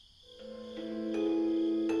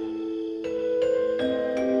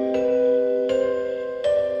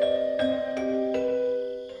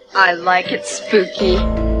I like it spooky.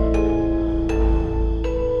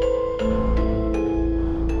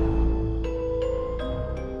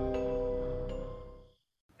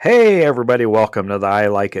 Hey everybody, welcome to the I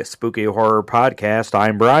Like It Spooky Horror Podcast.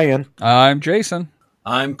 I'm Brian. I'm Jason.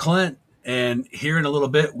 I'm Clint, and here in a little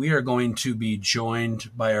bit we are going to be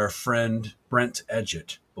joined by our friend Brent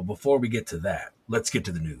Edgett. But before we get to that, let's get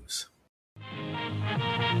to the news.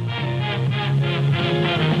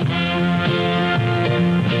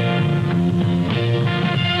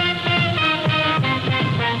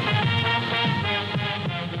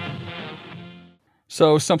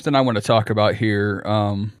 So something I want to talk about here,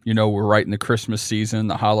 we're right in the Christmas season,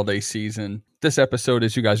 the holiday season. This episode,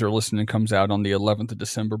 as you guys are listening, comes out on the 11th of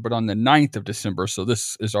December, but on the 9th of December, so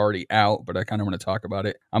this is already out, but I kind of want to talk about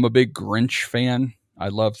it. I'm a big Grinch fan. I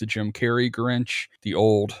love the Jim Carrey Grinch, the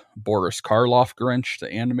old Boris Karloff Grinch,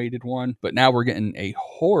 the animated one, but now we're getting a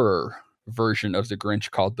horror version of the Grinch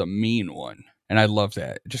called The Mean One, and I love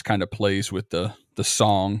that. It just kind of plays with the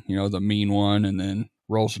song, The Mean One, and then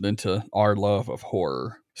rolls it into our love of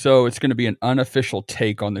horror. So it's going to be an unofficial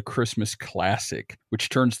take on the Christmas classic, which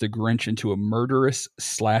turns the Grinch into a murderous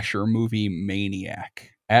slasher movie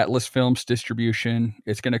maniac. Atlas Films distribution.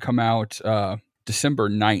 It's going to come out December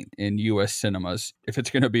 9th in U.S. cinemas. If it's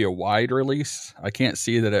going to be a wide release, I can't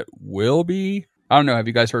see that it will be. I don't know. Have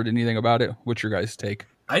you guys heard anything about it? What's your guys' take?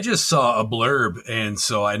 I just saw a blurb, and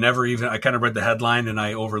so I kind of read the headline and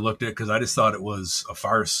I overlooked it because I just thought it was a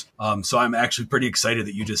farce. So I'm actually pretty excited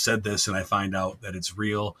that you just said this and I find out that it's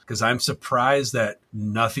real, because I'm surprised that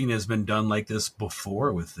nothing has been done like this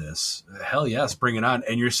before with this. Hell yes, bring it on.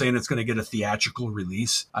 And you're saying it's going to get a theatrical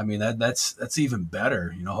release. I mean, that's even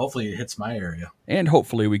better. Hopefully it hits my area. And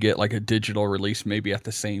hopefully we get like a digital release maybe at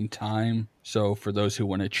the same time. So for those who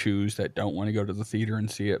want to choose that don't want to go to the theater and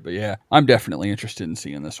see it. But yeah, I'm definitely interested in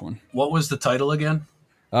seeing this one. What was the title again?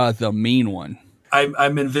 The Mean One.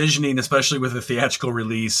 I'm envisioning, especially with a theatrical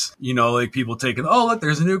release, like people taking, oh, look,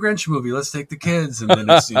 there's a new Grinch movie. Let's take the kids. And then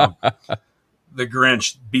it's, the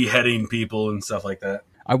Grinch beheading people and stuff like that.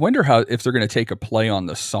 I wonder if they're going to take a play on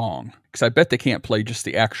the song, because I bet they can't play just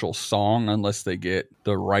the actual song unless they get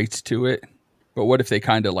the rights to it. But what if they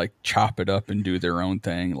kind of like chop it up and do their own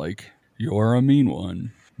thing? Like, you're a mean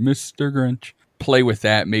one, Mr. Grinch. Play with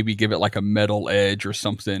that. Maybe give it like a metal edge or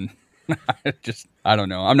something. I don't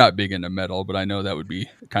know. I'm not big into metal, but I know that would be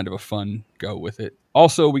kind of a fun go with it.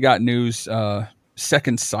 Also, we got news.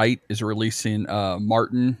 Second Sight is releasing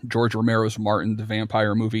George Romero's Martin, the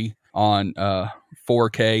vampire movie, on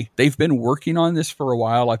 4K. They've been working on this for a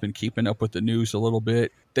while. I've been keeping up with the news a little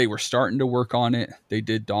bit. They were starting to work on it. They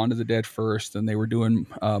did Dawn of the Dead first, then they were doing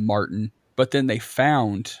Martin. But then they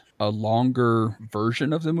found a longer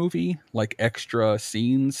version of the movie, like extra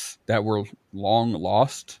scenes that were long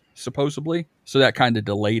lost, supposedly. So that kind of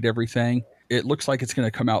delayed everything. It looks like it's going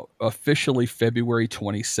to come out officially February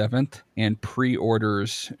 27th, and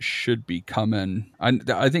pre-orders should be coming.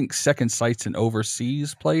 I think Second Sight's an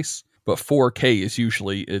overseas place, but 4K is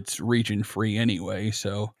usually, it's region free anyway.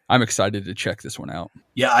 So I'm excited to check this one out.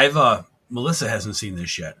 Yeah, Melissa hasn't seen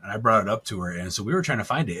this yet, and I brought it up to her, and so we were trying to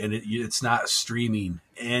find it, and it's not streaming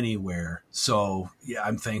anywhere. So yeah,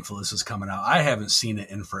 I'm thankful this is coming out. I haven't seen it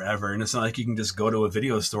in forever, and it's not like you can just go to a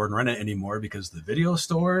video store and rent it anymore, because the video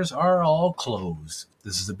stores are all closed.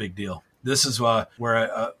 This is a big deal. This is where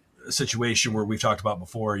a situation where we've talked about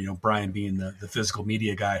before, Brian being the physical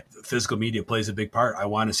media guy. Physical media plays a big part. I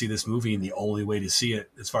want to see this movie, and the only way to see it,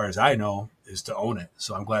 as far as I know, is to own it.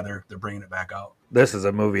 So I'm glad they're bringing it back out. This is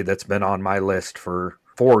a movie that's been on my list for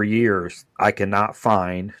 4 years. I cannot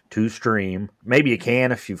find to stream. Maybe you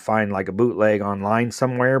can if you find like a bootleg online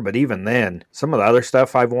somewhere, but even then, some of the other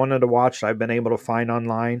stuff I've wanted to watch, I've been able to find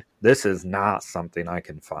online. This is not something I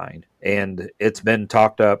can find. And it's been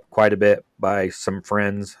talked up quite a bit by some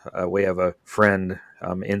friends. We have a friend,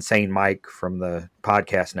 Insane Mike from the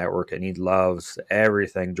podcast network, and he loves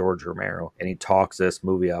everything George Romero, and he talks this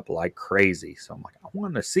movie up like crazy. So I'm like, I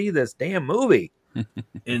want to see this damn movie.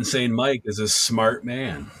 Insane Mike is a smart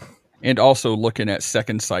man. And also looking at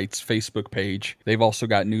Second Sight's Facebook page, they've also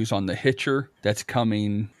got news on The Hitcher that's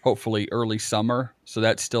coming hopefully early summer. So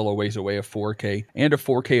that's still a ways away of 4K. And a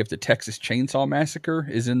 4K of the Texas Chainsaw Massacre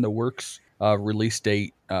is in the works. Release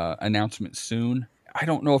date announcement soon. I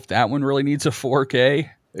don't know if that one really needs a 4K,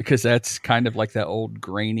 because that's kind of like that old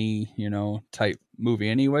grainy, type movie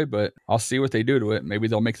anyway. But I'll see what they do to it. Maybe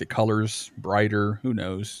they'll make the colors brighter. Who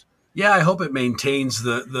knows? Yeah, I hope it maintains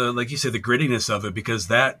the like you say, the grittiness of it, because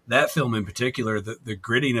that film in particular, the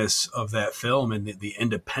grittiness of that film and the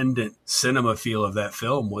independent cinema feel of that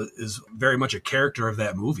film is very much a character of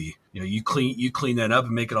that movie. You clean that up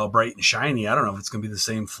and make it all bright and shiny. I don't know if it's going to be the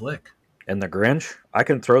same flick. And the Grinch, I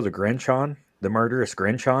can throw the Grinch on, the murderous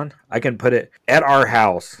Grinch on. I can put it at our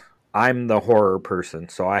house. I'm the horror person,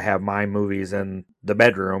 so I have my movies in the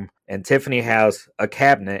bedroom, and Tiffany has a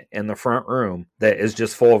cabinet in the front room that is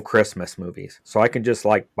just full of Christmas movies. So I can just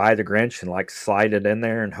buy the Grinch and slide it in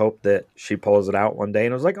there and hope that she pulls it out one day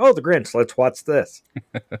and was like, "Oh, the Grinch, let's watch this."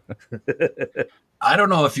 I don't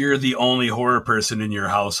know if you're the only horror person in your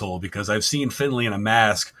household, because I've seen Finley in a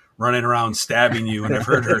mask running around stabbing you, and I've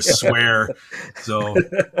heard her swear. So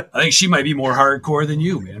I think she might be more hardcore than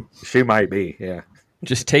you, man. She might be, yeah.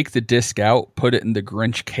 Just take the disc out, put it in the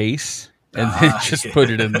Grinch case, and then just put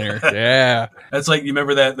it in there. Yeah. That's like, you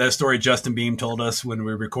remember that story Justin Beam told us when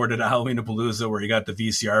we recorded at Halloween-a-Palooza, where he got the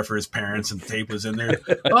VCR for his parents and the tape was in there.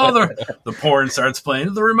 Oh, the porn starts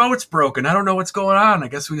playing. The remote's broken. I don't know what's going on. I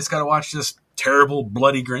guess we just got to watch this terrible,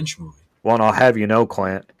 bloody Grinch movie. Well, and I'll have you know,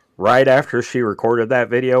 Clint, right after she recorded that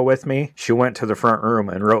video with me, she went to the front room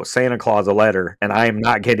and wrote Santa Claus a letter, and I am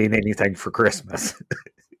not getting anything for Christmas.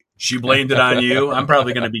 She blamed it on you. I'm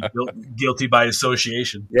probably going to be guilty by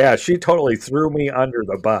association. Yeah, she totally threw me under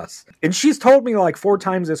the bus. And she's told me 4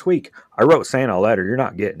 times this week, I wrote Santa a letter. You're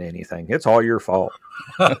not getting anything. It's all your fault.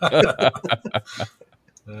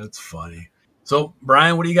 That's funny. So,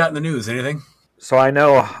 Brian, what do you got in the news? Anything? So I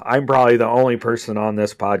know I'm probably the only person on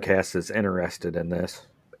this podcast that's interested in this.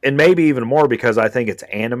 And maybe even more because I think it's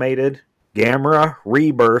animated. Gamera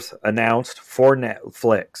Rebirth announced for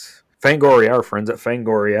Netflix. Fangoria, our friends at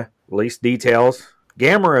Fangoria, released details.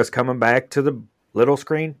 Gamera is coming back to the little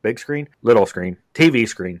screen, big screen, little screen, TV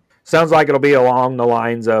screen. Sounds like it'll be along the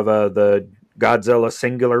lines of the Godzilla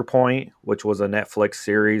Singular Point, which was a Netflix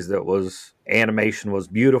series that animation was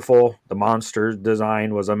beautiful. The monster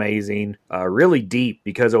design was amazing. Really deep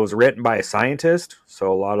because it was written by a scientist.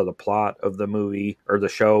 So a lot of the plot of the movie or the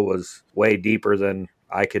show was way deeper than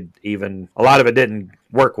I could even, a lot of it didn't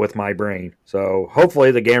work with my brain. So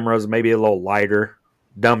hopefully the Gamera is maybe a little lighter,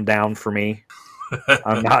 dumbed down for me.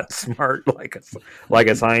 I'm not smart like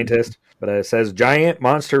a scientist. But it says, giant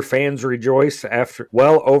monster fans rejoice after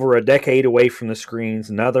well over a decade away from the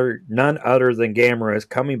screens. None other than Gamera is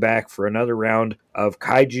coming back for another round of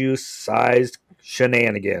kaiju-sized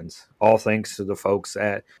shenanigans. All thanks to the folks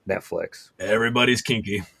at Netflix. Everybody's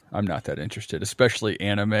kinky. I'm not that interested, especially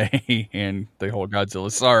anime and the whole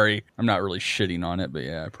Godzilla. Sorry, I'm not really shitting on it, but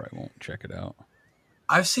yeah, I probably won't check it out.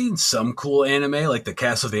 I've seen some cool anime, like the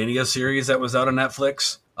Castlevania series that was out on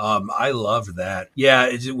Netflix. I loved that. Yeah,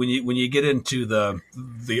 when you get into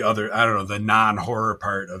the other, I don't know, the non-horror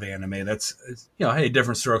part of anime, hey,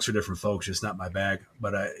 different strokes for different folks. Just not my bag,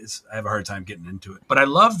 but I have a hard time getting into it. But I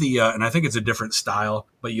love and I think it's a different style.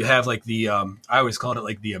 But you have I always called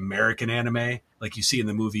it the American anime, like you see in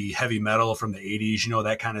the movie Heavy Metal from the 80s.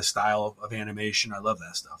 That kind of style of animation. I love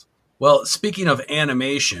that stuff. Well, speaking of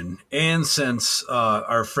animation, and since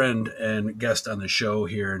our friend and guest on the show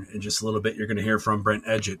here in just a little bit, you're going to hear from Brent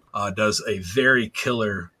Edgett, does a very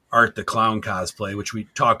killer Art the Clown cosplay, which we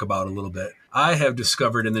talk about a little bit. I have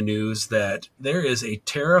discovered in the news that there is a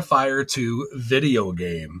Terrifier 2 video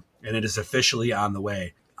game, and it is officially on the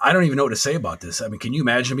way. I don't even know what to say about this. I mean, can you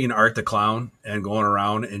imagine being Art the Clown and going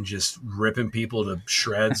around and just ripping people to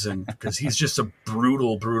shreds? And because he's just a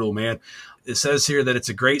brutal, brutal man. It says here that it's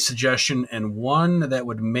a great suggestion and one that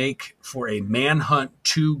would make for a Manhunt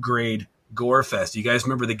 2 grade gore fest. You guys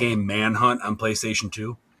remember the game Manhunt on PlayStation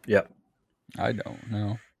 2? Yep. I don't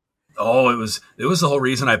know. Oh, it was the whole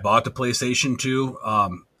reason I bought the PlayStation 2.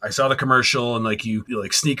 I saw the commercial and you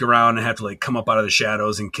sneak around and have to come up out of the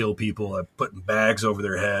shadows and kill people, putting bags over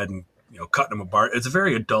their head and cutting them apart. It's a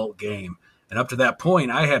very adult game, and up to that point,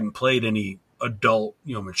 I hadn't played any adult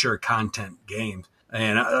mature content games.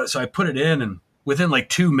 And so I put it in, and within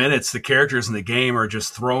 2 minutes, the characters in the game are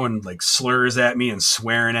just throwing slurs at me and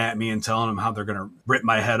swearing at me and telling them how they're going to rip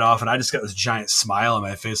my head off. And I just got this giant smile on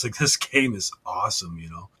my face. This game is awesome,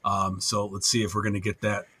 So let's see if we're going to get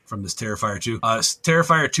that from this Terrifier 2.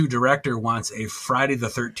 Terrifier 2 director wants a Friday the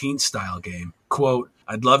 13th style game. Quote,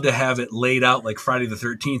 I'd love to have it laid out like Friday the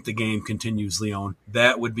 13th, the game, continues Leone.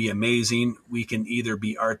 That would be amazing. We can either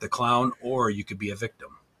be Art the Clown or you could be a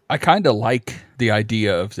victim. I kind of like the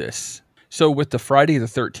idea of this. So with the Friday the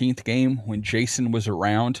 13th game, when Jason was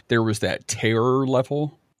around, there was that terror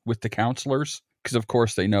level with the counselors. Because, of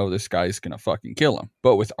course, they know this guy's going to fucking kill him.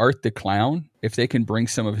 But with Art the Clown, if they can bring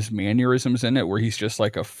some of his mannerisms in it, where he's just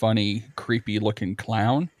like a funny, creepy-looking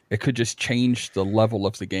clown, it could just change the level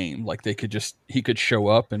of the game. Like he could show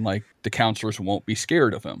up and like the counselors won't be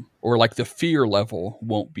scared of him, or like the fear level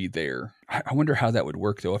won't be there. I wonder how that would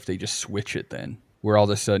work though if they just switch it then, where all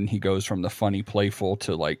of a sudden he goes from the funny, playful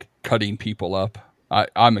to like cutting people up.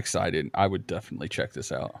 I'm excited. I would definitely check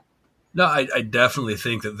this out. No, I definitely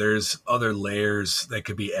think that there's other layers that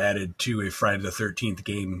could be added to a Friday the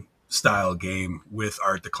 13th style game with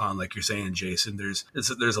Art the Clown, like you're saying, Jason. There's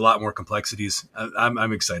a lot more complexities.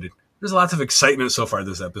 I'm excited. There's lots of excitement so far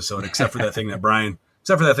this episode, except for that thing that Brian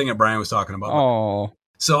was talking about. Oh,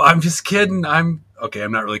 so I'm just kidding. I'm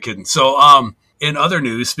not really kidding. So in other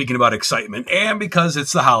news, speaking about excitement, and because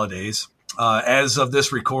it's the holidays. As of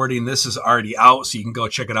this recording, this is already out, so you can go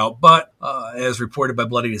check it out. But as reported by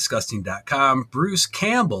BloodyDisgusting.com, Bruce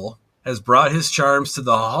Campbell has brought his charms to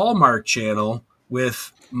the Hallmark Channel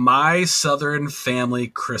with My Southern Family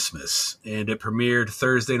Christmas. And it premiered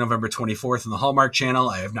Thursday, November 24th on the Hallmark Channel.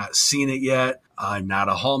 I have not seen it yet. I'm not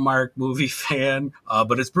a Hallmark movie fan,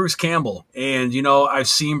 but it's Bruce Campbell. And, I've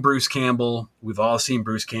seen Bruce Campbell. We've all seen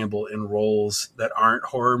Bruce Campbell in roles that aren't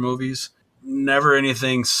horror movies. Never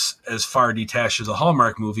anything as far detached as a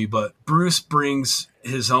Hallmark movie, but Bruce brings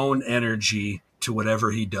his own energy to whatever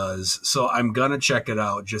he does. So I'm going to check it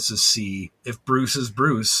out just to see if Bruce is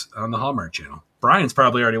Bruce on the Hallmark Channel. Brian's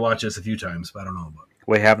probably already watched this a few times, but I don't know about it.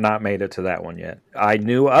 We have not made it to that one yet. I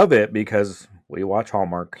knew of it because we watch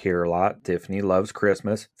Hallmark here a lot. Tiffany loves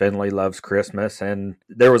Christmas. Finley loves Christmas. And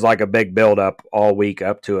there was like a big build up all week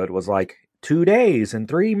up to it. It was like 2 days and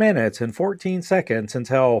 3 minutes and 14 seconds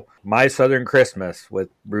until My Southern Christmas with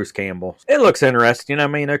Bruce Campbell. It looks interesting. I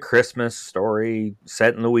mean, a Christmas story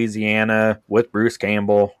set in Louisiana with Bruce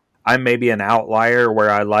Campbell. I'm maybe an outlier where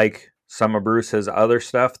I like some of Bruce's other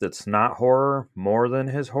stuff that's not horror more than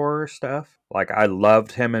his horror stuff. Like, I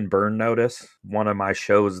loved him in Burn Notice, one of my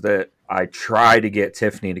shows that I try to get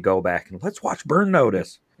Tiffany to go back and let's watch Burn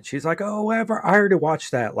Notice. And she's like, I already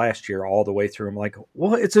watched that last year all the way through. I'm like,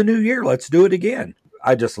 well, it's a new year. Let's do it again.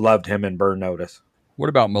 I just loved him in Burn Notice. What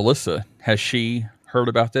about Melissa? Has she heard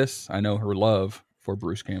about this? I know her love for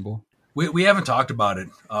Bruce Campbell. We haven't talked about it.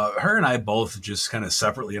 Her and I both just kind of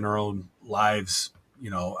separately in our own lives,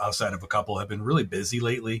 outside of a couple, have been really busy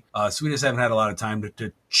lately. So we just haven't had a lot of time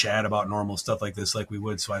to chat about normal stuff like this like we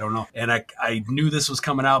would. So I don't know. And I knew this was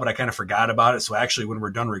coming out, but I kind of forgot about it. So actually, when we're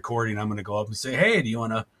done recording, I'm going to go up and say, hey, do you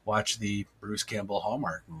want to watch the Bruce Campbell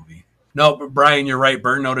Hallmark movie? No, but Brian, you're right.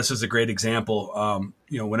 Burn Notice is a great example.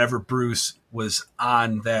 Whenever Bruce was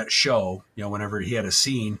on that show, whenever he had a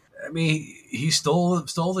scene, I mean, he stole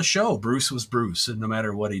the show. Bruce was Bruce, and no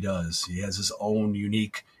matter what he does, he has his own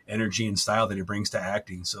unique energy and style that he brings to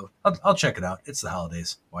acting. So I'll check it out. It's the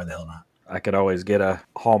holidays. Why the hell not? I could always get a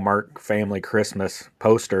Hallmark Family Christmas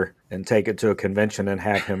poster and take it to a convention and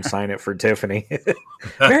have him sign it for Tiffany.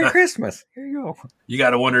 Merry Christmas. Here you go. You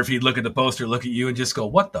got to wonder if he'd look at the poster, look at you, and just go,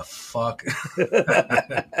 what the fuck?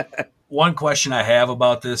 One question I have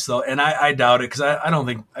about this, though, and I doubt it because I don't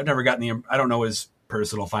think I've never gotten I don't know his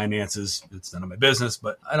personal finances. It's none of my business,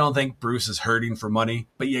 but I don't think Bruce is hurting for money.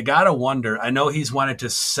 But you got to wonder. I know he's wanted to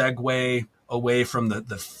segue away from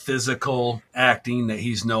the physical acting that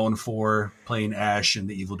he's known for, playing Ash in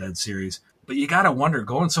the Evil Dead series. But you got to wonder,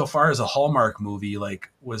 going so far as a Hallmark movie, like,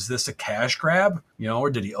 was this a cash grab? Or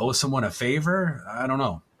did he owe someone a favor? I don't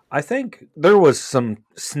know. I think there was some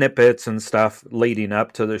snippets and stuff leading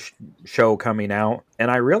up to the show coming out.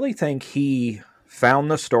 And I really think he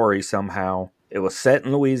found the story somehow. It was set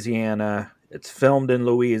in Louisiana. It's filmed in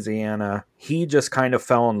Louisiana. He just kind of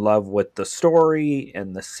fell in love with the story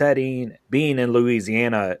and the setting, being in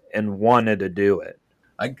Louisiana, and wanted to do it.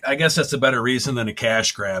 I guess that's a better reason than a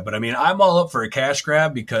cash grab. But I mean, I'm all up for a cash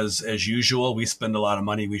grab because, as usual, we spend a lot of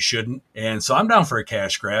money we shouldn't. And so I'm down for a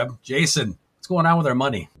cash grab. Jason, what's going on with our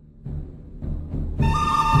money?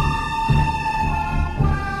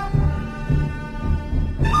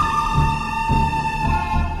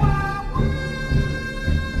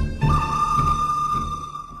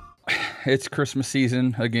 It's Christmas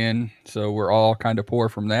season again, so we're all kind of poor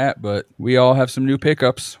from that, but we all have some new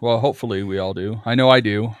pickups. Well, hopefully we all do. I know I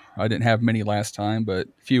do. I didn't have many last time, but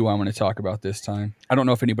few I'm going to talk about this time. I don't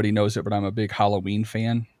know if anybody knows it, but I'm a big Halloween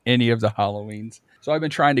fan. Any of the Halloweens. So I've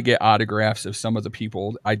been trying to get autographs of some of the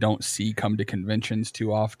people I don't see come to conventions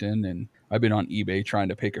too often, and I've been on eBay trying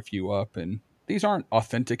to pick a few up, and these aren't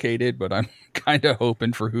authenticated, but I'm kind of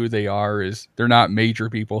hoping for who they are. Is they're not major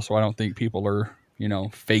people, so I don't think people are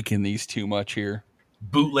faking these too much here.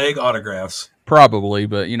 Bootleg autographs. Probably,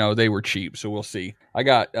 but, they were cheap, so we'll see. I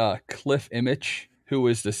got Cliff Image, who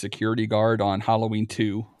is the security guard on Halloween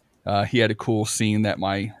 2. He had a cool scene that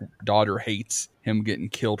my daughter hates, him getting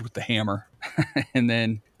killed with the hammer. And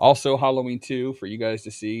then Also, Halloween 2 for you guys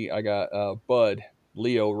to see. I got Bud,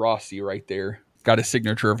 Leo Rossi right there. Got a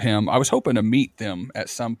signature of him. I was hoping to meet them at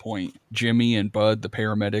some point. Jimmy and Bud, the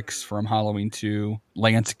paramedics from Halloween 2,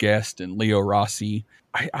 Lance Guest and Leo Rossi.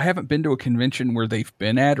 I haven't been to a convention where they've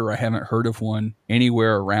been at, or I haven't heard of one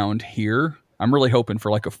anywhere around here. I'm really hoping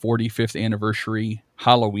for like a 45th anniversary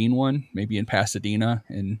Halloween one, maybe in Pasadena,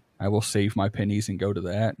 and I will save my pennies and go to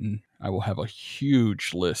that, and I will have a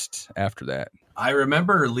huge list after that. I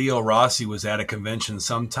remember Leo Rossi was at a convention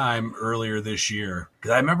sometime earlier this year.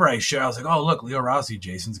 Because I remember I was like, oh, look, Leo Rossi,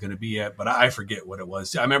 Jason's going to be at, but I forget what it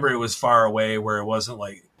was. I remember it was far away where it wasn't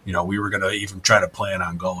like, we were going to even try to plan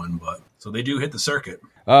on going. But so they do hit the circuit.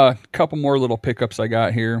 A couple more little pickups I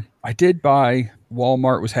got here. I did buy,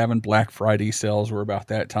 Walmart was having Black Friday sales. We're about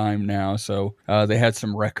that time now. So they had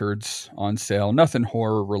some records on sale. Nothing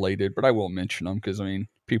horror related, but I will mention them because,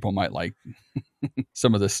 people might like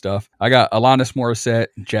some of this stuff. I got Alanis Morissette,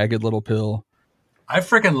 Jagged Little Pill. I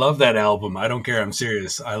freaking love that album. I don't care. I'm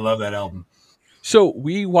serious. I love that album. So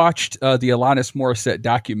we watched the Alanis Morissette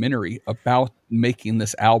documentary about making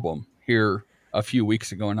this album here a few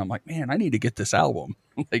weeks ago, and I'm like, man, I need to get this album.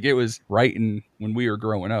 Like it was right in when we were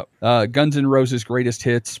growing up. Guns N' Roses Greatest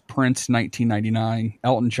Hits, Prince 1999,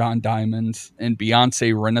 Elton John Diamonds, and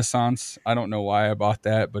Beyonce Renaissance. I don't know why I bought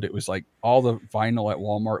that, but it was like all the vinyl at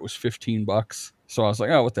Walmart was $15. So I was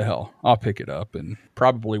like, oh, what the hell? I'll pick it up and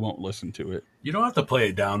probably won't listen to it. You don't have to play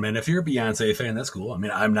it down, man. If you're a Beyonce fan, that's cool.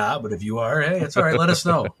 I'm not, but if you are, hey, it's all right. Let us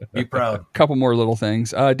know. Be proud. Couple more little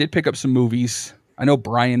things. I did pick up some movies. I know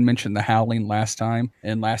Brian mentioned The Howling last time,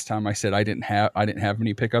 and last time I said I didn't have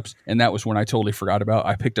any pickups, and that was when I totally forgot about.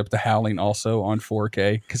 I picked up The Howling also on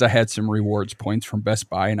 4K because I had some rewards points from Best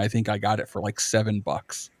Buy, and I think I got it for like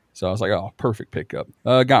 $7. So I was like, oh, perfect pickup.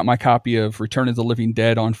 Got my copy of Return of the Living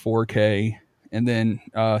Dead on 4K, and then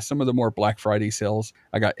some of the more Black Friday sales.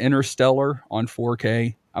 I got Interstellar on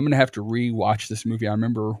 4K. I'm going to have to re-watch this movie. I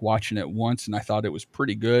remember watching it once, and I thought it was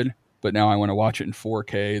pretty good. But now I want to watch it in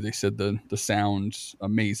 4K. They said the sound's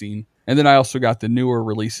amazing. And then I also got the newer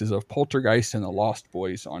releases of Poltergeist and The Lost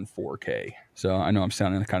Boys on 4K. So I know I'm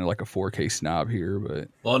sounding kind of like a 4K snob here, but...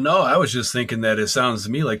 Well, no, I was just thinking that it sounds to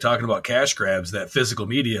me like talking about cash grabs, that physical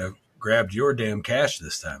media grabbed your damn cash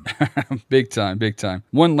this time. Big time, big time.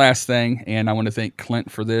 One last thing, and I want to thank Clint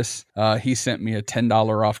for this. He sent me a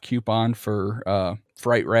 $10 off coupon for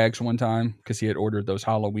Fright Rags one time because he had ordered those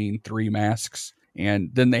Halloween 3 masks. And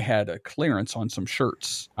then they had a clearance on some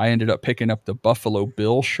shirts. I ended up picking up the Buffalo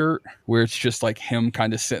Bill shirt, where it's just like him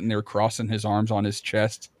kind of sitting there crossing his arms on his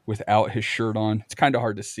chest without his shirt on. It's kind of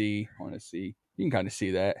hard to see. I want to see. You can kind of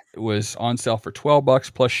see that. It was on sale for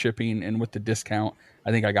 $12 plus shipping, and with the discount,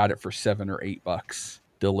 I think I got it for $7 or $8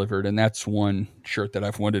 delivered. And that's one shirt that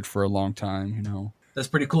I've wanted for a long time, That's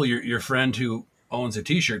pretty cool. Your friend who owns a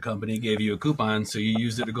t-shirt company gave you a coupon, so you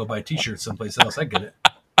used it to go buy t-shirts someplace else. I get it.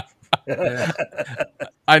 Yeah.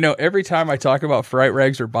 I know every time I talk about Fright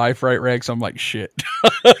Rags or buy Fright Rags, I'm like, shit.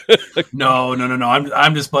 No.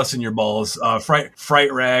 I'm just busting your balls.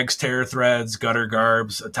 Fright Rags, Terror Threads, Gutter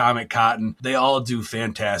Garbs, Atomic Cotton, they all do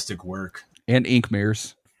fantastic work. And Ink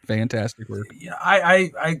Mirrors, fantastic work. Yeah,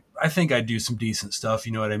 I think I do some decent stuff,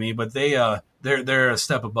 you know what I mean? But they're a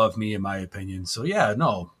step above me in my opinion. So yeah,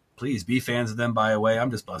 no, please be fans of them, buy away.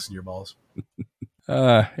 I'm just busting your balls.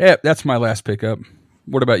 Yeah, that's my last pickup.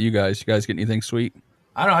 What about you guys? You guys get anything sweet?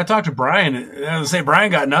 I don't know. I talked to Brian. I was say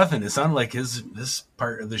Brian got nothing. It sounded like this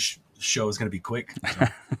part of the show is going to be quick. So.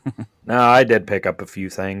 No, I did pick up a few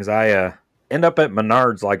things. I end up at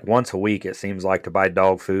Menards like once a week, it seems like, to buy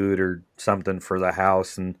dog food or something for the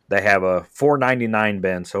house. And they have a $4.99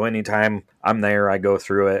 bin. So anytime I'm there, I go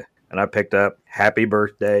through it. And I picked up Happy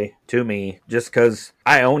Birthday to Me just because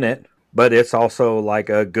I own it. But it's also like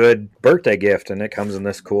a good birthday gift, and it comes in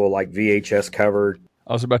this cool like VHS cover.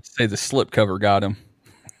 I was about to say the slip cover got him.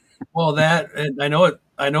 Well, and I know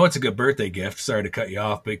it's a good birthday gift. Sorry to cut you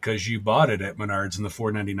off because you bought it at Menards in the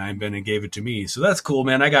 $4.99 bin and gave it to me. So that's cool,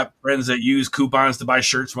 man. I got friends that use coupons to buy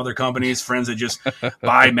shirts from other companies, friends that just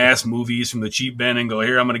buy mass movies from the cheap bin and go,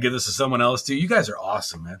 here, I'm going to give this to someone else too. You guys are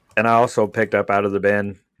awesome, man. And I also picked up out of the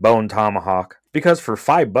bin Bone Tomahawk because for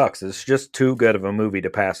 $5, it's just too good of a movie to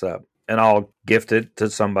pass up. And I'll gift it to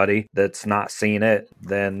somebody that's not seen it.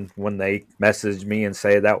 Then when they message me and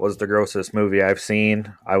say that was the grossest movie I've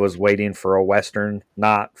seen, I was waiting for a Western,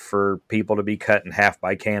 not for people to be cut in half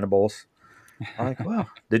by cannibals. I'm like, well,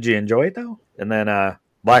 did you enjoy it though? And then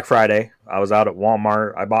Black Friday, I was out at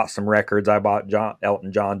Walmart. I bought some records. I bought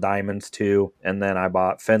Elton John Diamonds too. And then I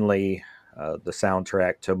bought Finley, the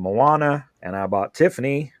soundtrack to Moana. And I bought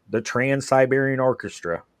Tiffany, the Trans-Siberian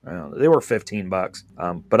Orchestra. They were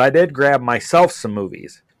 $15. But I did grab myself some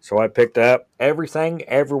movies So I picked up Everything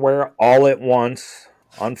Everywhere All at Once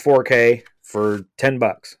on 4K for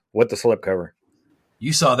 $10 with the slipcover.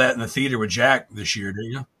 You saw that in the theater with Jack this year,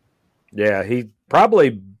 didn't you? Yeah, he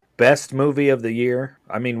probably best movie of the year.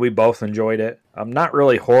 I mean, we both enjoyed it. I'm not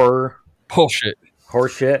really horror. Bullshit.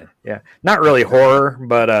 Horseshit. Yeah. Not really horror,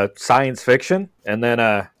 but science fiction. And then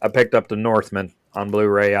I picked up The Northman on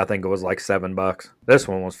Blu-ray. I think it was like $7. This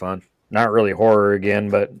one was fun. Not really horror again,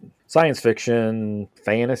 but science fiction,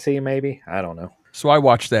 fantasy maybe. I don't know. So I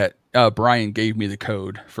watched that. Brian gave me the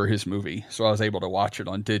code for his movie, so I was able to watch it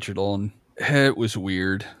on digital, and it was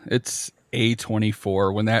weird. It's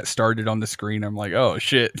A24. When that started on the screen, I'm like, oh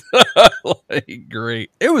shit. Like,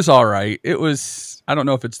 great. It was all right. It was, I don't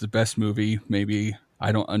know if it's the best movie. Maybe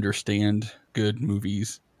I don't understand good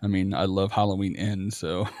movies. I mean, I love Halloween Ends,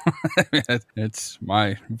 so it's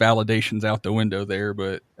my validation's out the window there,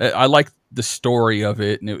 but I like the story of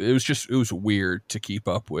it, and it was weird to keep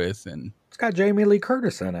up with. And it's got Jamie Lee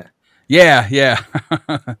Curtis in it. Yeah.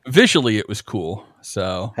 Visually, it was cool.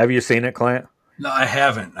 So, have you seen it, Clint? No, I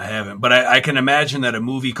haven't. But I can imagine that a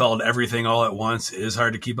movie called Everything All at Once is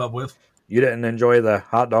hard to keep up with. You didn't enjoy the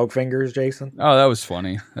hot dog fingers, Jason? Oh, that was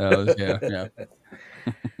funny. Yeah.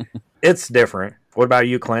 It's different. What about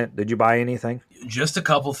you, Clint? Did you buy anything? Just a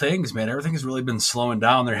couple things, man. Everything's really been slowing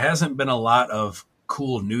down. There hasn't been a lot of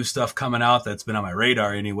cool new stuff coming out that's been on my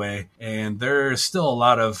radar anyway. And there's still a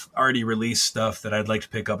lot of already released stuff that I'd like to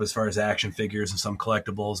pick up as far as action figures and some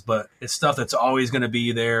collectibles, but it's stuff that's always going to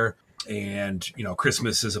be there. And,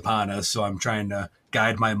 Christmas is upon us, so I'm trying to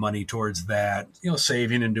guide my money towards that,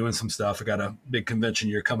 saving and doing some stuff. I got a big convention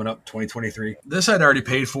year coming up, 2023. This I'd already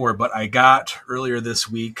paid for, but I got earlier this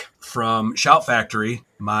week from Shout Factory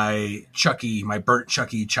my burnt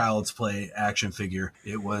Chucky Child's Play action figure.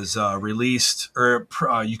 It was released, or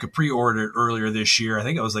you could pre-order it earlier this year. I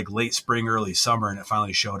think it was like late spring, early summer, and it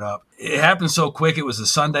finally showed up. It happened so quick. It was a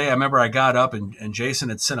Sunday. I remember I got up and Jason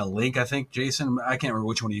had sent a link. I think Jason, I can't remember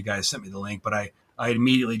which one of you guys sent me the link, but I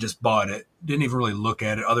immediately just bought it. Didn't even really look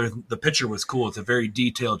at it. The picture was cool. It's a very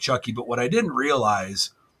detailed Chucky, but what I didn't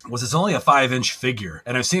realize was it's only a 5-inch figure.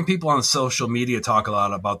 And I've seen people on social media talk a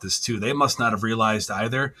lot about this too. They must not have realized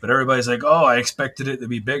either, but everybody's like, oh, I expected it to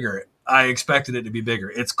be bigger. I expected it to be bigger.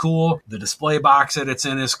 It's cool. The display box that it's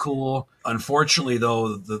in is cool. Unfortunately,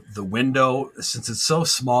 though, the window, since it's so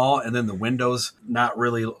small and then the window's not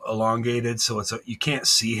really elongated, so you can't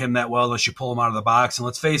see him that well unless you pull him out of the box. And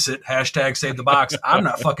let's face it, hashtag save the box. I'm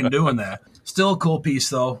not fucking doing that. Still a cool piece,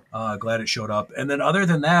 though. Glad it showed up. And then other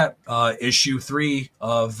than that, issue 3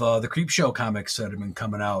 of the Creepshow comics that have been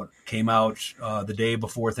coming out came out the day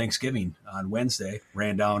before Thanksgiving on Wednesday.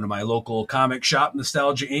 Ran down to my local comic shop,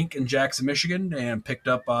 Nostalgia Inc. in Jackson, Michigan, and picked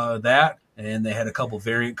up that. And they had a couple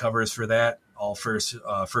variant covers for that, all first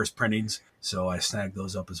printings. So I snagged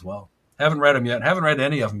those up as well. Haven't read them yet. Haven't read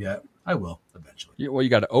any of them yet. I will eventually. Well, you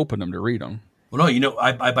got to open them to read them. Well, no,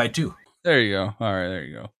 I buy 2. There you go. All right, there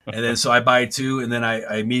you go. And then so I buy 2, and then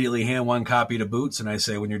I immediately hand 1 copy to Boots, and I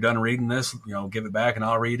say, when you're done reading this, give it back, and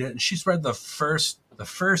I'll read it. And she's read the first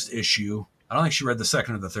issue. I don't think she read the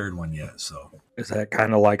second or the third one yet. So is that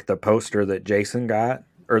kind of like the poster that Jason got,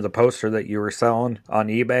 or the poster that you were selling on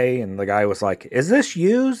eBay, and the guy was like, "Is this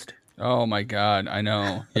used?" Oh my God, I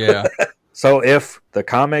know. Yeah. So if the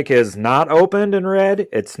comic is not opened and read,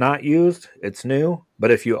 it's not used, it's new.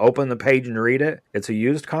 But if you open the page and read it, it's a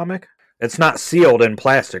used comic. It's not sealed in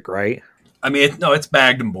plastic, right? I mean, it's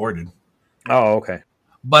bagged and boarded. Oh, okay.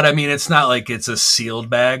 But I mean, it's not like it's a sealed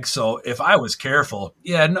bag. So if I was careful,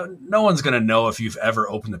 no one's going to know if you've ever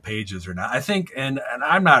opened the pages or not. I think, and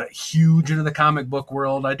I'm not huge into the comic book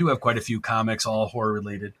world. I do have quite a few comics, all horror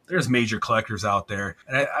related. There's major collectors out there.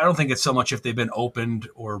 And I don't think it's so much if they've been opened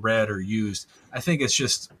or read or used. I think it's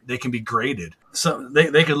just they can be graded. So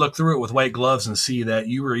they could look through it with white gloves and see that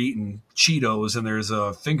you were eating Cheetos and there's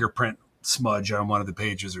a fingerprint smudge on one of the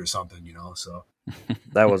pages or something, so.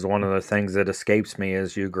 That was one of the things that escapes me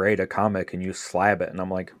is you grade a comic and you slab it. And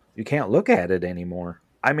I'm like, you can't look at it anymore.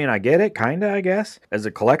 I mean, I get it, kind of, I guess, as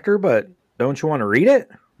a collector, but don't you want to read it?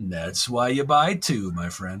 That's why you buy 2, my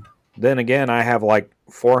friend. Then again, I have like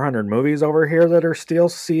 400 movies over here that are still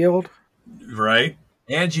sealed. Right.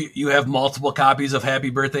 And you have multiple copies of Happy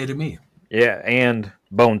Birthday to Me. Yeah, and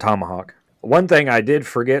Bone Tomahawk. One thing I did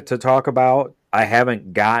forget to talk about, I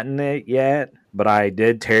haven't gotten it yet, but I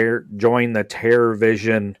did join the Terror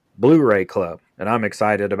Vision Blu-ray Club, and I'm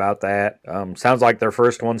excited about that. Sounds like their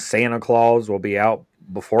first one, Santa Claus, will be out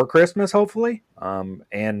before Christmas, hopefully.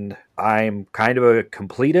 And I'm kind of a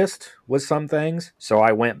completist with some things, so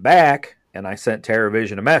I went back and I sent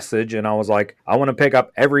TerraVision a message, and I was like, I want to pick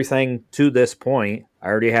up everything to this point. I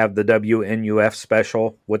already have the WNUF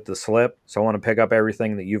special with the slip, so I want to pick up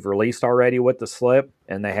everything that you've released already with the slip,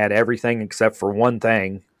 and they had everything except for one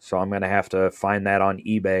thing, so I'm going to have to find that on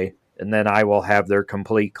eBay, and then I will have their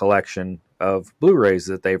complete collection of Blu-rays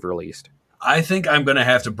that they've released. I think I'm going to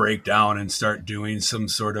have to break down and start doing some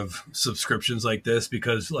sort of subscriptions like this,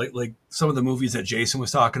 because like some of the movies that Jason was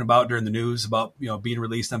talking about during the news about, being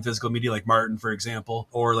released on physical media, like Martin, for example,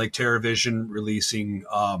 or like TerraVision releasing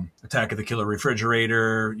Attack of the Killer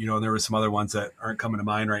Refrigerator, and there were some other ones that aren't coming to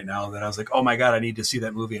mind right now that I was like, oh my God, I need to see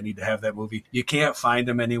that movie. I need to have that movie. You can't find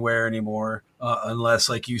them anywhere anymore unless,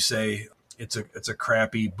 like you say, it's a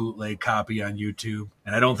crappy bootleg copy on YouTube.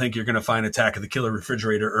 And I don't think you're going to find Attack of the Killer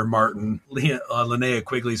Refrigerator or Martin, Linnea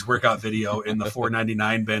Quigley's workout video in the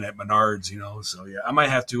 $4.99 bin at Menards, So, yeah, I might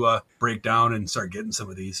have to break down and start getting some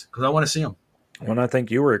of these because I want to see them. Well, I think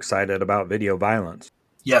you were excited about Video Violence.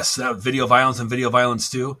 Yes, that Video Violence and Video Violence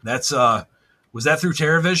 2. That's, was that through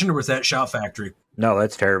TerraVision or was that Shout Factory? No,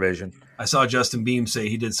 that's TerraVision. I saw Justin Beam say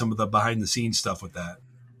he did some of the behind-the-scenes stuff with that.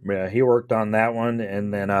 Yeah, he worked on that one,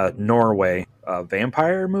 and then Norway, a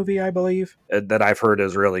vampire movie, I believe, that I've heard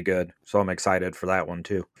is really good. So I'm excited for that one,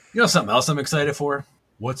 too. You know something else I'm excited for?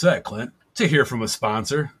 What's that, Clint? To hear from a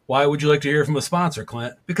sponsor. Why would you like to hear from a sponsor,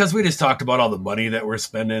 Clint? Because we just talked about all the money that we're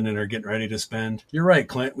spending and are getting ready to spend. You're right,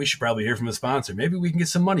 Clint. We should probably hear from a sponsor. Maybe we can get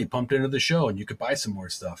some money pumped into the show and you could buy some more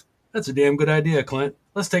stuff. That's a damn good idea, Clint.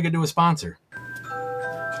 Let's take it to a sponsor.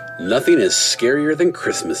 Nothing is scarier than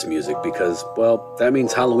Christmas music because, well, that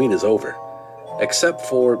means Halloween is over. Except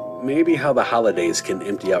for maybe how the holidays can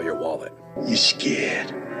empty out your wallet. You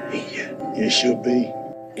scared, ain't you? You should be.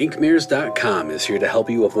 InkMirrors.com is here to help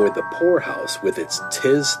you avoid the poorhouse with its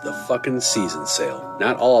Tis the Fucking Season sale.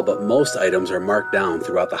 Not all, but most items are marked down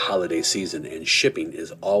throughout the holiday season, and shipping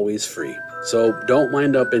is always free. So don't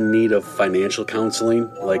wind up in need of financial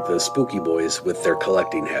counseling like the Spooky Boys with their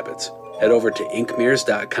collecting habits. Head over to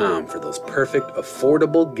InkMirrors.com for those perfect,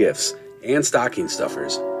 affordable gifts and stocking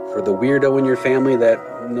stuffers for the weirdo in your family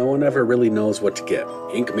that no one ever really knows what to get.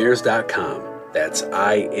 InkMirrors.com. That's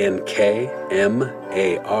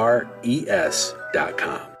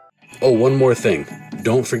InkMares.com. Oh, one more thing.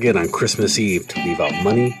 Don't forget on Christmas Eve to leave out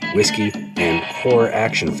money, whiskey, and horror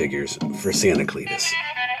action figures for Santa Cletus.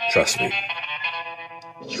 Trust me.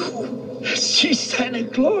 You see Santa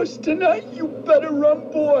Claus tonight? You better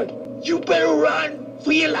run, boy. You better run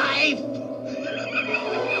for your life.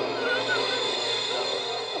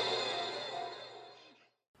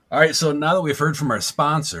 All right, so now that we've heard from our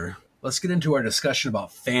sponsor, let's get into our discussion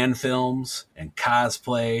about fan films and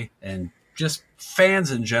cosplay and just fans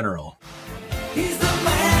in general. He's the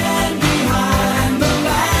man behind the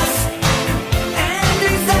mask, and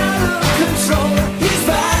he's out of control. He's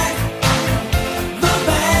back, the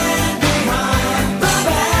man behind the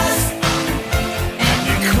mask, and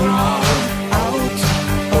he crawled out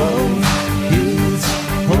of his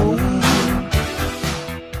hole.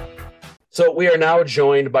 So we are now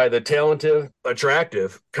joined by the talented,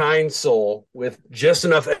 attractive, kind soul with just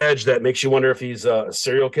enough edge that makes you wonder if he's a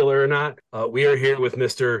serial killer or not. We are here with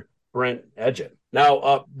Mr. Brent Edgett.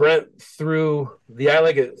 Now, Brent, throughout the I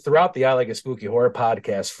Like It Spooky Horror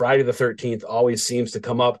podcast, Friday the 13th always seems to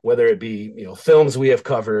come up, whether it be films we have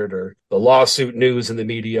covered or the lawsuit news in the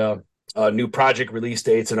media, new project release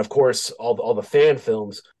dates, and of course all the fan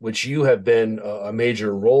films, which you have been a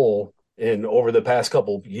major role in over the past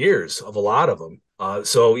couple years of a lot of them.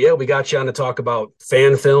 So we got you on to talk about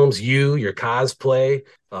fan films, your cosplay,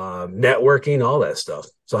 networking, all that stuff.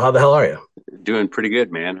 So how the hell are you? Doing pretty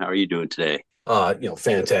good, man. How are you doing today?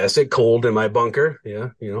 Fantastic. Cold in my bunker. Yeah,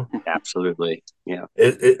 Absolutely. Yeah.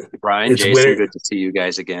 Brian, Jason, winter. good to see you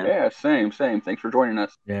guys again. Yeah, same. Thanks for joining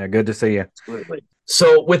us. Yeah, good to see you. Absolutely.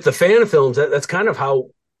 So with the fan films, that's kind of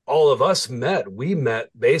how all of us met. We met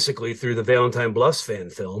basically through the Valentine Bluffs fan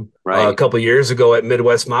film a couple of years ago at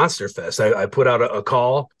Midwest Monster Fest. I put out a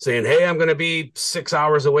call saying, hey, I'm going to be 6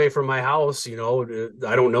 hours away from my house. I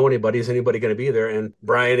don't know anybody. Is anybody going to be there? And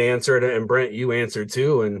Brian answered, and Brent, you answered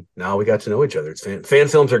too. And now we got to know each other. It's fan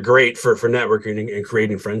films are great for networking and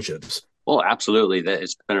creating friendships. Well, absolutely.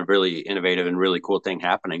 It's been a really innovative and really cool thing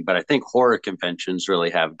happening. But I think horror conventions really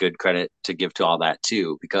have good credit to give to all that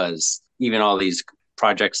too, because even all these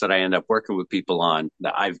projects that I end up working with people on,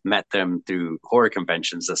 that I've met them through horror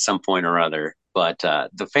conventions at some point or other. But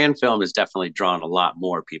the fan film has definitely drawn a lot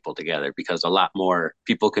more people together because a lot more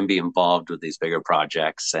people can be involved with these bigger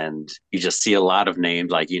projects. And you just see a lot of names,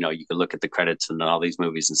 like, you can look at the credits and all these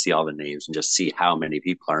movies and see all the names and just see how many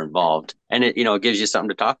people are involved. And it gives you something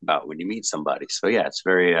to talk about when you meet somebody. So yeah, it's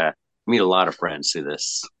very, meet a lot of friends through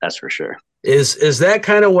this. That's for sure. Is that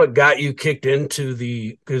kind of what got you kicked into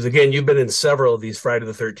the, because again, you've been in several of these Friday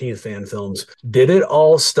the 13th fan films. Did it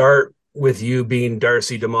all start with you being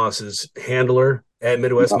Darcy DeMoss's handler at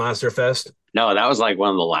Midwest Monster Fest? No, that was like one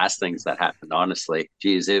of the last things that happened, honestly.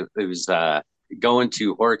 Geez, it was going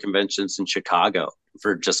to horror conventions in Chicago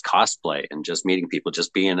for just cosplay and just meeting people,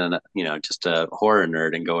 just being just a horror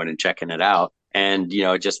nerd and going and checking it out. And,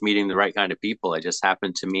 just meeting the right kind of people. I just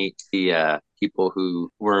happened to meet the people who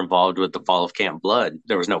were involved with the Fall of Camp Blood.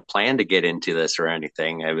 There was no plan to get into this or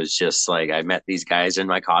anything. It was just like I met these guys in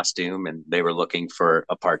my costume and they were looking for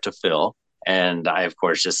a part to fill. And I, of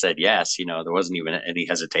course, just said yes. There wasn't even any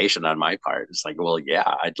hesitation on my part. It's like, well, yeah,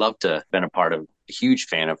 I'd love to have been a part of, a huge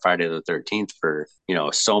fan of Friday the 13th for,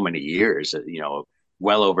 so many years,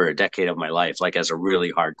 well over a decade of my life, like as a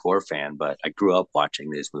really hardcore fan. But I grew up watching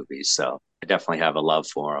these movies, so I definitely have a love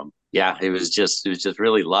for them. Yeah, it was just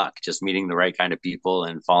really luck, just meeting the right kind of people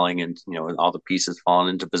and falling in, all the pieces falling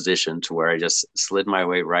into position to where I just slid my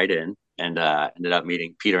way right in and ended up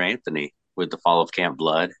meeting Peter Anthony with the Fall of Camp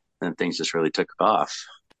Blood. And things just really took off.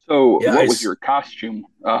 So what was your costume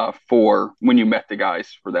for when you met the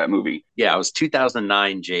guys for that movie? Yeah, it was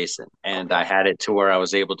 2009 Jason. And I had it to where I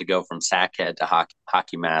was able to go from sackhead to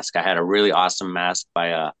hockey mask. I had a really awesome mask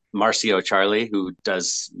by Marcio Charlie, who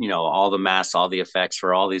does, all the masks, all the effects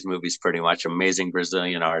for all these movies, pretty much. Amazing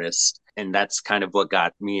Brazilian artist. And that's kind of what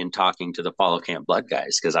got me in talking to the Follow Camp Blood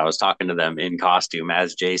guys, because I was talking to them in costume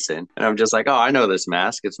as Jason. And I'm just like, oh, I know this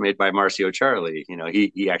mask. It's made by Marcio Charlie.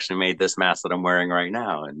 He actually made this mask that I'm wearing right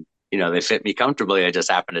now. And, they fit me comfortably. I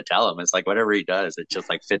just happen to tell him. It's like whatever he does, it just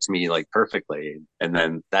like fits me like perfectly. And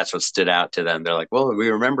then that's what stood out to them. They're like, well, we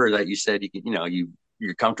remember that you said,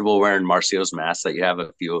 you're comfortable wearing Marcio's mask, that you have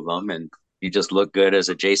a few of them. And you just look good as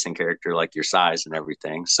a Jason character, like your size and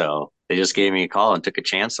everything. So they just gave me a call and took a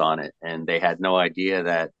chance on it. And they had no idea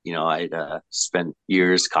that, I'd spent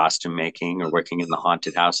years costume making or working in the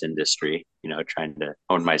haunted house industry, trying to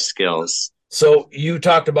hone my skills. So you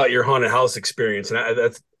talked about your haunted house experience,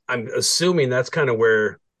 and I'm assuming that's kind of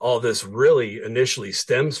where all this really initially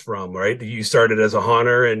stems from, right? You started as a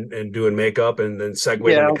haunter and doing makeup and then segued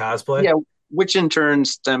into cosplay? Yeah. Which in turn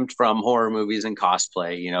stemmed from horror movies and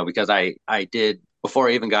cosplay, because I did, before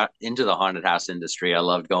I even got into the haunted house industry, I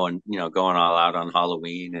loved going all out on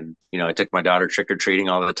Halloween. And, I took my daughter trick-or-treating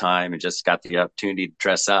all the time and just got the opportunity to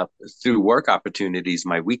dress up. Through work opportunities,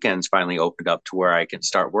 my weekends finally opened up to where I could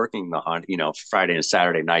start working the haunt, Friday and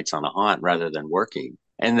Saturday nights on a haunt rather than working.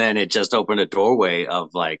 And then it just opened a doorway of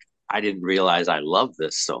like, I didn't realize I loved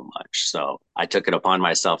this so much. So I took it upon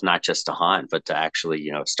myself, not just to haunt, but to actually,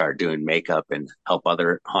 start doing makeup and help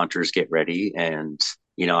other haunters get ready. And,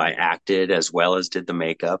 I acted as well as did the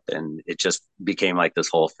makeup, and it just became like this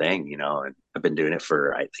whole thing, and I've been doing it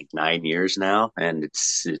for, I think, 9 years now. And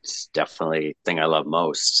it's definitely the thing I love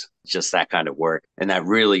most, just that kind of work. And that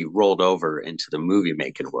really rolled over into the movie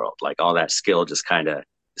making world. Like all that skill, just kind of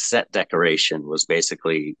set decoration was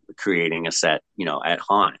basically creating a set, at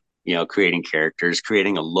haunt. Creating characters,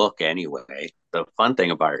 creating a look anyway. The fun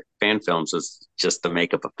thing about fan films was just the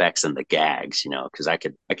makeup effects and the gags, because I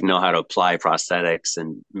can know how to apply prosthetics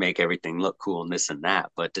and make everything look cool and this and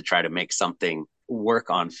that. But to try to make something work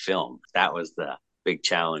on film, that was the big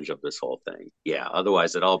challenge of this whole thing. Yeah.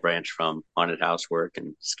 Otherwise, it all branched from haunted house work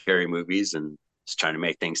and scary movies and just trying to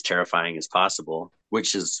make things terrifying as possible,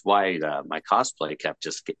 which is why my cosplay kept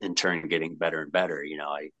just in turn getting better and better.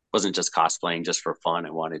 I wasn't just cosplaying just for fun.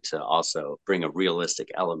 I wanted to also bring a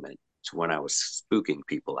realistic element to when I was spooking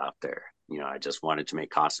people out there. I just wanted to make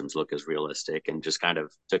costumes look as realistic, and just kind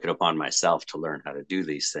of took it upon myself to learn how to do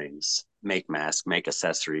these things, make masks, make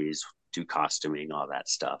accessories, do costuming, all that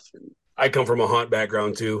stuff. And I come from a haunt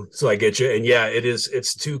background too, so I get you. And yeah,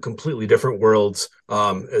 it's two completely different worlds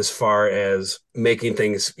as far as making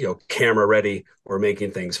things, camera ready or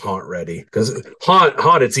making things haunt ready. Because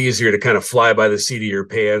haunt, it's easier to kind of fly by the seat of your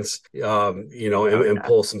pants, and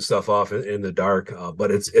pull some stuff off in the dark.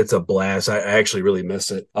 But it's a blast. I actually really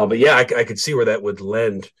miss it. But yeah, I could see where that would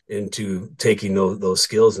lend into taking those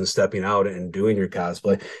skills and stepping out and doing your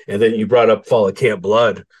cosplay. And then you brought up Fall of Camp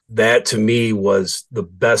Blood. That to me was the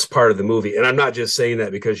best part of the movie. And I'm not just saying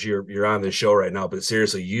that because you're on the show right now, but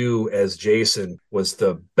seriously, you as Jason was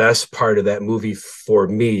the best part of that movie for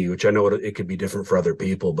me, which I know it could be different for other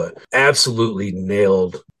people, but absolutely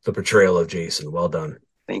nailed the portrayal of Jason. Well done.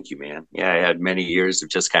 Thank you, man. Yeah, I had many years of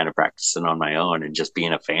just kind of practicing on my own and just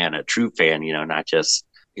being a fan, a true fan, not just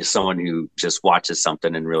someone who just watches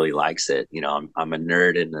something and really likes it. I'm a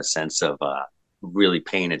nerd in the sense of really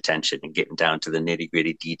paying attention and getting down to the nitty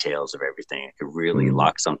gritty details of everything. I could really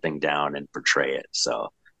lock something down and portray it. So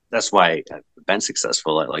that's why I've been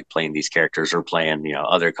successful at like playing these characters or playing,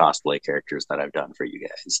 other cosplay characters that I've done for you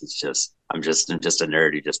guys. It's just I'm just a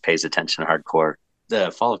nerd who just pays attention hardcore. The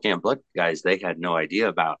Fall of Camp Blood guys, they had no idea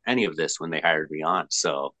about any of this when they hired me on.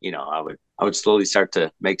 So, I would slowly start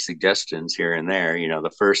to make suggestions here and there.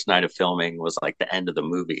 The first night of filming was like the end of the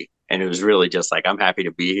movie. And it was really just like, I'm happy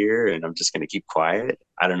to be here and I'm just going to keep quiet.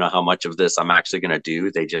 I don't know how much of this I'm actually going to do.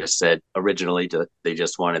 They just said originally they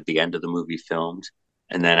just wanted the end of the movie filmed.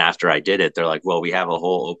 And then after I did it, they're like, well, we have a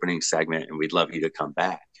whole opening segment and we'd love you to come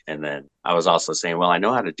back. And then I was also saying, well, I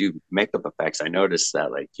know how to do makeup effects. I noticed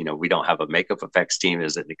that, like, we don't have a makeup effects team.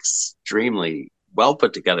 Is an extremely well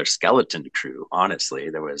put together skeleton crew. Honestly,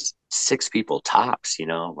 there was 6 people tops.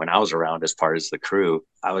 When I was around as part of the crew,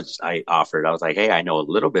 I was like, hey, I know a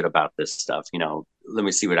little bit about this stuff. Let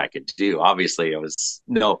me see what I could do. Obviously,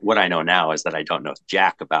 what I know now is that I don't know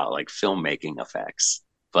jack about like filmmaking effects,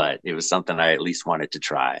 but it was something I at least wanted to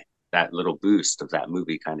try. That little boost of that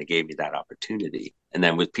movie kind of gave me that opportunity. And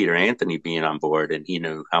then with Peter Anthony being on board and he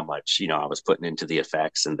knew how much, I was putting into the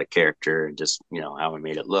effects and the character and just, how I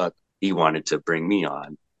made it look, he wanted to bring me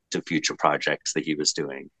on to future projects that he was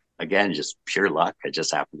doing. Again, just pure luck. I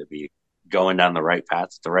just happened to be going down the right path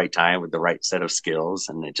at the right time with the right set of skills,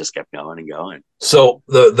 and it just kept going and going. So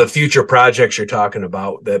the future projects you're talking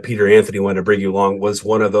about that Peter Anthony wanted to bring you along was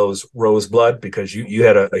one of those Roseblood, because you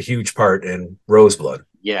had a huge part in Roseblood.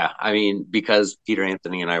 Yeah, I mean, because Peter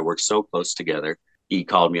Anthony and I worked so close together, he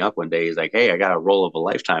called me up one day. He's like, hey, I got a role of a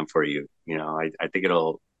lifetime for you.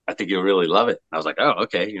 I think you'll really love it. I was like, oh,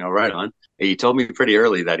 okay, right on. He told me pretty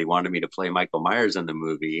early that he wanted me to play Michael Myers in the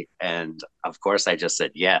movie. And of course I just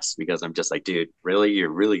said yes, because I'm just like, dude, really?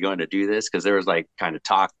 You're really going to do this? Because there was like kind of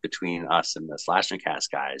talk between us and the Slash and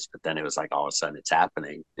Cast guys, but then it was like all of a sudden it's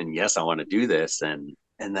happening. And yes, I want to do this. And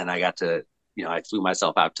then I got to, I flew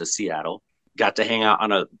myself out to Seattle, got to hang out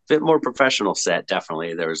on a bit more professional set.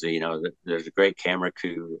 Definitely. There's a great camera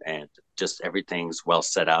crew and just everything's well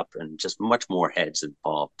set up and just much more heads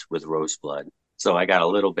involved with Roseblood. So I got a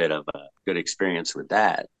little bit of a good experience with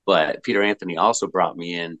that. But Peter Anthony also brought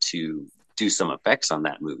me in to do some effects on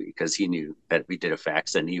that movie because he knew that we did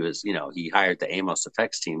effects, and he hired the Amos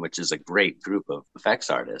effects team, which is a great group of effects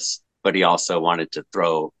artists. But he also wanted to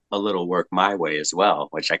throw a little work my way as well,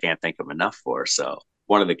 which I can't thank him enough for. So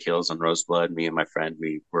one of the kills on Roseblood, me and my friend,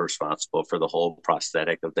 we were responsible for the whole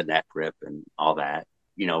prosthetic of the neck rip and all that.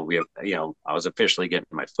 I was officially getting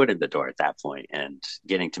my foot in the door at that point and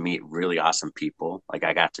getting to meet really awesome people. Like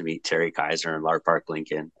I got to meet Terry Kaiser and Lar Park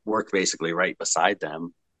Lincoln, work basically right beside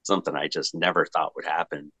them, something I just never thought would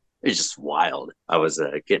happen. It's just wild. I was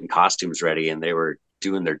getting costumes ready and they were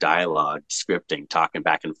doing their dialogue, scripting, talking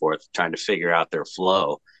back and forth, trying to figure out their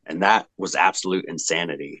flow. And that was absolute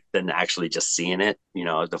insanity. Then actually just seeing it,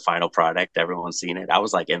 the final product, everyone's seeing it. I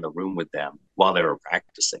was like in the room with them while they were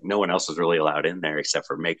practicing. No one else was really allowed in there except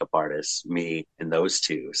for makeup artists, me and those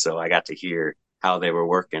two. So I got to hear how they were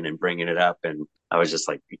working and bringing it up. And I was just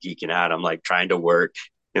like geeking out. I'm like trying to work,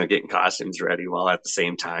 getting costumes ready while at the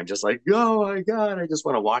same time, just like, oh my God, I just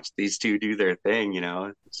want to watch these two do their thing.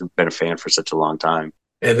 I've been a fan for such a long time.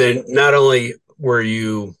 And then not only were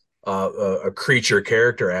you a creature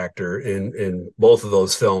character actor in both of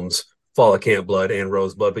those films, Fall of Camp Blood and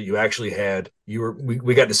Roseblood, but you actually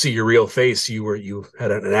we got to see your real face. You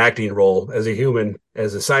had an acting role as a human,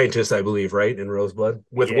 as a scientist, I believe, right, in Roseblood,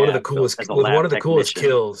 with one of the coolest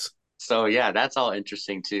kills. So yeah, that's all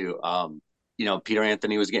interesting too. Peter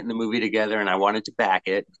Anthony was getting the movie together and I wanted to back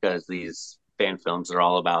it because these fan films are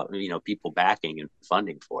all about, people backing and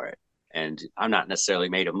funding for it. And I'm not necessarily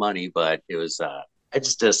made of money, but it was, I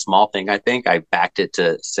just did a small thing. I think I backed it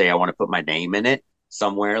to say, I want to put my name in it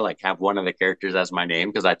somewhere, like have one of the characters as my name,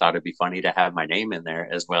 because I thought it'd be funny to have my name in there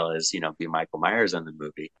as well as, be Michael Myers in the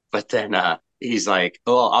movie. But then he's like,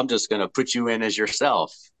 oh, I'm just going to put you in as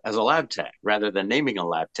yourself as a lab tech rather than naming a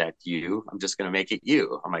lab tech you. I'm just going to make it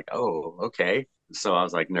you. I'm like, oh, okay. So I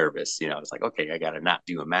was like nervous, I was like, okay, I got to not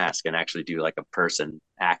do a mask and actually do like a person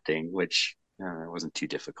acting, which it wasn't too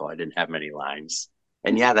difficult. I didn't have many lines.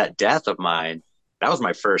 And yeah, that death of mine, that was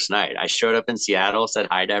my first night. I showed up in Seattle, said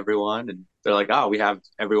hi to everyone, and they're like, oh, we have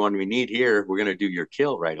everyone we need here. We're going to do your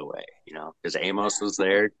kill right away, because Amos was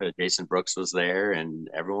there, Jason Brooks was there, and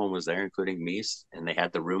everyone was there, including me. And they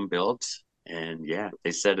had the room built, and yeah,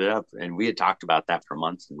 they set it up. And we had talked about that for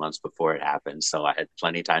months and months before it happened. So I had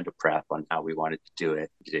plenty of time to prep on how we wanted to do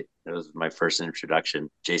it. It was my first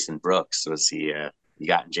introduction. Jason Brooks was he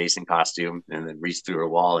got in Jason costume and then reached through a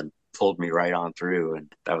wall and pulled me right on through.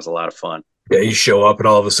 And that was a lot of fun. Yeah, you show up and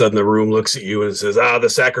all of a sudden the room looks at you and says, the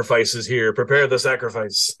sacrifice is here. Prepare the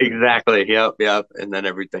sacrifice. Exactly. Yep. And then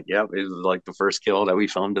everything. Yep. It was like the first kill that we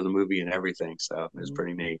filmed in the movie and everything. So it was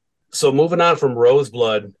pretty neat. So moving on from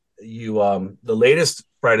Roseblood, you the latest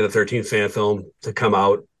Friday the 13th fan film to come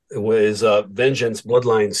out was Vengeance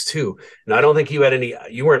Bloodlines 2. And I don't think you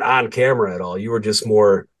weren't on camera at all. You were just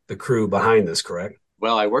more the crew behind this, correct?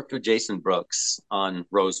 Well, I worked with Jason Brooks on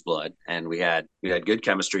Roseblood, and we had good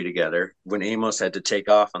chemistry together. When Amos had to take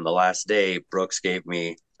off on the last day, Brooks gave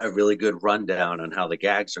me a really good rundown on how the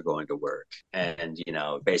gags are going to work, and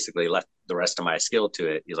basically left the rest of my skill to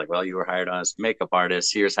it. He's like, "Well, you were hired on as makeup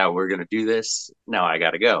artist. Here's how we're going to do this. Now I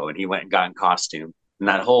got to go." And he went and got in costume. And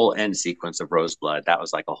that whole end sequence of Roseblood, that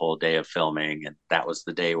was like a whole day of filming, and that was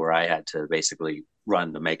the day where I had to basically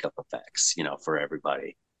run the makeup effects, for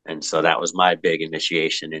everybody. And so that was my big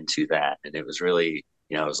initiation into that. And it was really,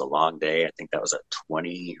 it was a long day. I think that was a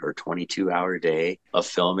 20 or 22-hour day of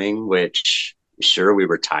filming, which sure, we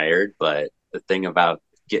were tired. But the thing about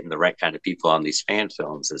getting the right kind of people on these fan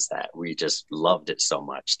films is that we just loved it so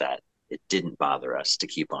much that it didn't bother us to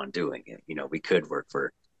keep on doing it. We could work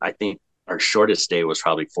for, I think our shortest day was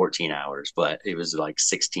probably 14 hours, but it was like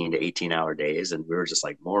 16 to 18-hour days. And we were just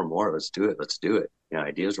like, more and more, let's do it.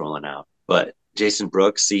 Ideas rolling out. But Jason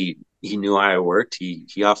Brooks, he knew how I worked.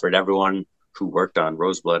 He offered everyone who worked on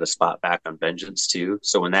Roseblood a spot back on Vengeance too.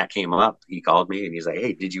 So when that came up, he called me and he's like,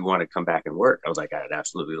 "Hey, did you want to come back and work?" I was like, "I'd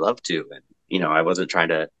absolutely love to." And I wasn't trying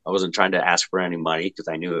to ask for any money because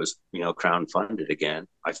I knew it was crowd funded again.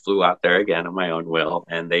 I flew out there again on my own will,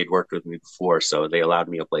 and they'd worked with me before, so they allowed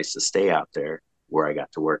me a place to stay out there where I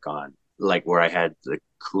got to work on, like, where I had the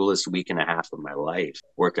coolest week and a half of my life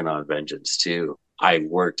working on Vengeance too. I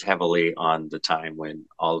worked heavily on the time when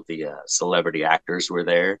all of the celebrity actors were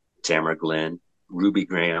there. Tamara Glenn, Ruby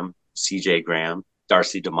Graham, CJ Graham,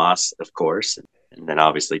 Darcy DeMoss, of course, and then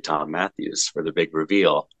obviously Tom Matthews for the big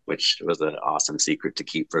reveal, which was an awesome secret to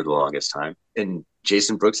keep for the longest time. And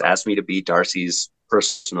Jason Brooks asked me to be Darcy's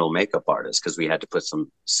personal makeup artist because we had to put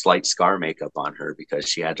some slight scar makeup on her because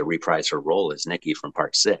she had to reprise her role as Nikki from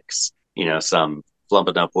Part 6. Some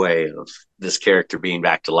flumping up way of this character being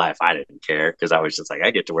back to life. I didn't care because I was just like,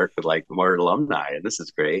 I get to work with like more alumni and this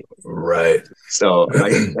is great. Right. So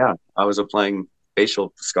I was applying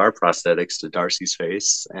facial scar prosthetics to Darcy's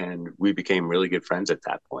face and we became really good friends at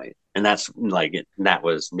that point. And that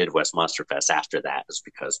was Midwest Monster Fest. After that was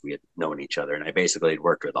because we had known each other and I basically had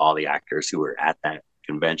worked with all the actors who were at that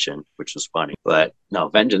convention, which was funny. But no,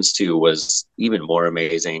 Vengeance 2 was even more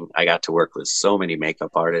amazing. I got to work with so many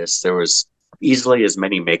makeup artists. There was easily as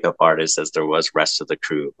many makeup artists as there was rest of the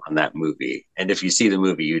crew on that movie. And if you see the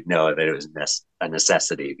movie, you'd know that it was a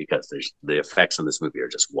necessity because the effects in this movie are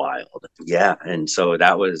just wild. Yeah. And so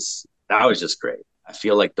that was just great. I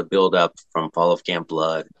feel like the build up from Fall of Camp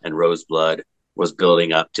Blood and Roseblood was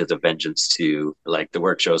building up to the Vengeance 2. Like the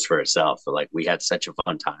work shows for itself. But like we had such a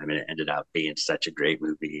fun time and it ended up being such a great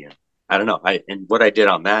movie. And I don't know. And what I did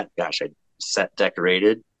on that, gosh, I set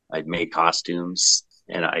decorated, I'd made costumes,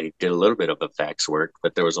 and I did a little bit of effects work,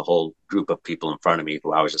 but there was a whole group of people in front of me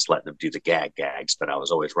who I was just letting them do the gags, but I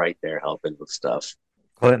was always right there helping with stuff.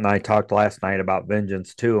 Clint and I talked last night about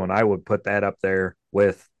Vengeance 2, and I would put that up there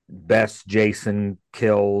with best Jason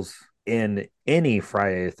kills in any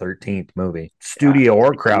Friday the 13th movie, studio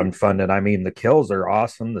or crowdfunded. I mean, the kills are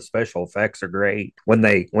awesome. The special effects are great.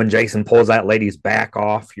 When Jason pulls that lady's back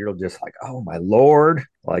off, you're just like, oh my Lord,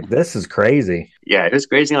 like this is crazy. Yeah, it was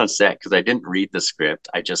crazy on set because I didn't read the script.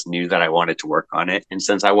 I just knew that I wanted to work on it. And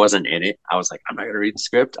since I wasn't in it, I was like, I'm not going to read the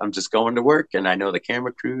script. I'm just going to work. And I know the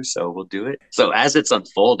camera crew, so we'll do it. So as it's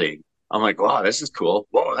unfolding, I'm like, wow, this is cool.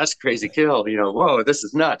 Whoa, that's a crazy kill. Whoa, this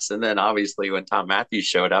is nuts. And then obviously when Tom Matthews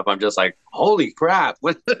showed up, I'm just like, holy crap,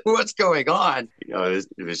 what's going on? It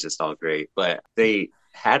was just all great. But they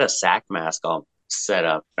had a sack mask all set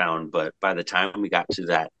up, but by the time we got to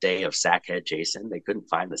that day of Sackhead Jason, they couldn't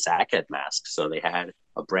find the Sackhead mask. So they had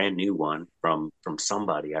a brand new one from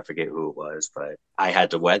somebody. I forget who it was, but I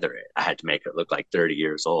had to weather it. I had to make it look like 30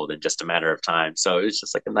 years old in just a matter of time. So it was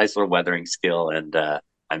just like a nice little weathering skill. And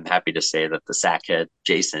I'm happy to say that the Sackhead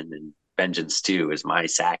Jason in Vengeance 2 is my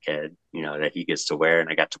Sackhead, that he gets to wear. And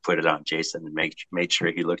I got to put it on Jason and made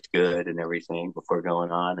sure he looked good and everything before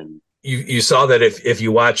going on. And you saw that if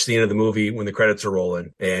you watch the end of the movie when the credits are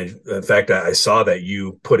rolling, and in fact, I saw that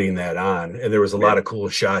you putting that on, and there was a lot of cool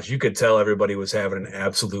shots. You could tell everybody was having an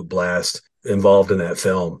absolute blast involved in that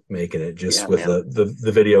film, making it just with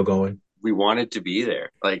the video going. We wanted to be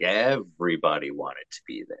there. Like everybody wanted to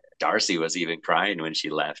be there. Darcy was even crying when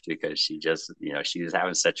she left because she just, she was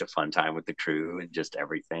having such a fun time with the crew and just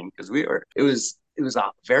everything. Because it was it was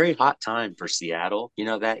a very hot time for Seattle,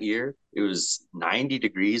 that year. It was 90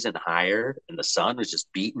 degrees and higher, and the sun was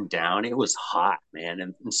just beating down. It was hot, man.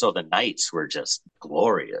 And so the nights were just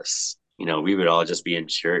glorious. We would all just be in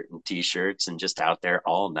shirt and t-shirts and just out there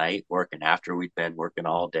all night working after we'd been working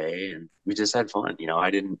all day. And we just had fun.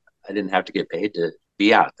 I didn't have to get paid to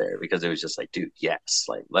be out there because it was just like, dude, yes,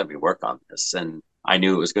 like, let me work on this. And I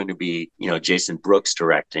knew it was going to be, Jason Brooks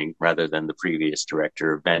directing rather than the previous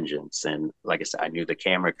director of Vengeance. And like I said, I knew the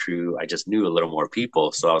camera crew. I just knew a little more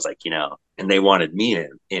people. So I was like, and they wanted me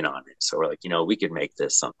in on it. So we're like, we could make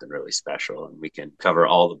this something really special and we can cover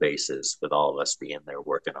all the bases with all of us being there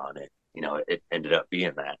working on it. It ended up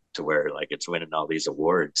being that to where like it's winning all these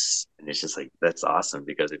awards. And it's just like, that's awesome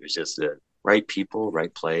because it was just the right people,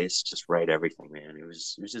 right place, just right everything, man. It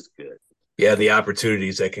was just good. Yeah, the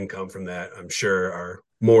opportunities that can come from that, I'm sure, are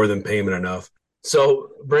more than payment enough. So,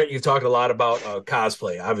 Brent, you've talked a lot about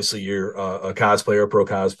cosplay. Obviously, you're a cosplayer, a pro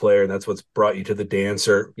cosplayer, and that's what's brought you to the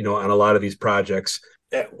dancer, on a lot of these projects.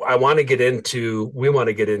 We want to get into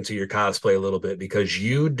your cosplay a little bit because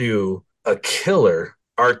you do a killer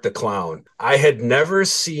Art the Clown. I had never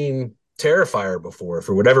seen Terrifier before.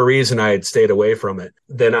 For whatever reason, I had stayed away from it.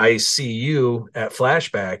 Then I see you at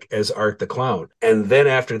Flashback as Art the Clown. And then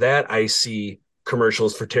after that, I see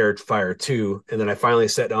commercials for Terrifier 2. And then I finally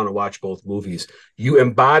sat down and watched both movies. You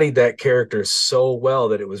embodied that character so well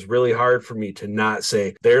that it was really hard for me to not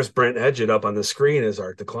say, there's Brent Edgett up on the screen as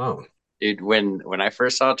Art the Clown. Dude, when I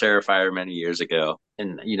first saw Terrifier many years ago,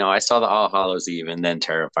 and I saw the All Hallows Eve and then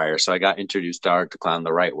Terrifier, so I got introduced to Art the Clown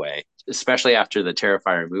the right way. Especially after the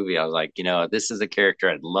Terrifier movie, I was like, this is a character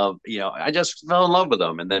I'd love. I just fell in love with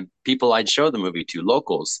him, and then people I'd show the movie to,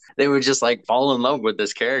 locals, they would just like fall in love with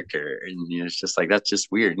this character, and it's just like that's just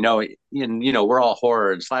weird. No, we're all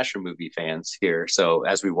horror and slasher movie fans here, so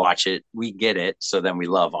as we watch it, we get it. So then we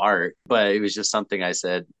love Art, but it was just something I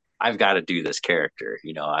said, I've got to do this character.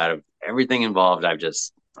 Out of everything involved, I've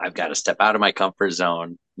got to step out of my comfort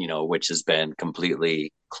zone, which has been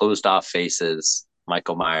completely closed off faces,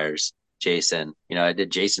 Michael Myers, Jason. I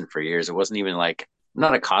did Jason for years. It wasn't even like, I'm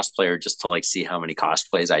not a cosplayer just to like see how many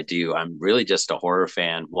cosplays I do. I'm really just a horror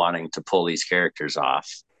fan wanting to pull these characters off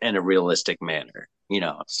in a realistic manner,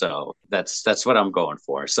 so that's what I'm going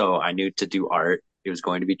for. So I knew to do Art, it was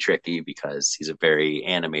going to be tricky because he's a very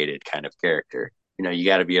animated kind of character. You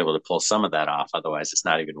got to be able to pull some of that off. Otherwise, it's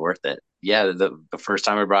not even worth it. Yeah, the first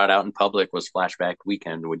time I brought it out in public was Flashback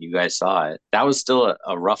Weekend when you guys saw it. That was still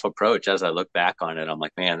a rough approach. As I look back on it, I'm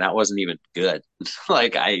like, man, that wasn't even good.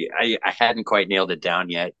 Like I hadn't quite nailed it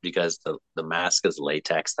down yet because the mask is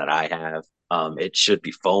latex that I have. It should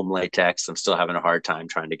be foam latex. I'm still having a hard time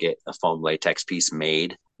trying to get a foam latex piece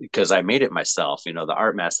made because I made it myself. The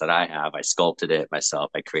art mask that I have, I sculpted it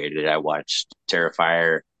myself. I created it. I watched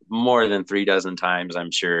Terrifier more than 36 times,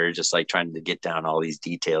 I'm sure, just like trying to get down all these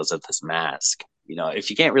details of this mask. If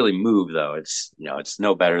you can't really move though, it's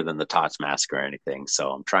no better than the Tots mask or anything.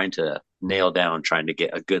 So I'm trying to nail down, trying to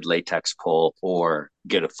get a good latex pull or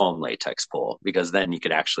get a foam latex pull, because then you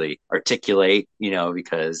could actually articulate,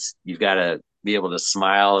 because you've got to be able to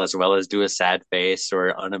smile as well as do a sad face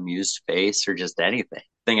or unamused face or just anything.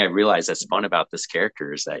 The thing I realized that's fun about this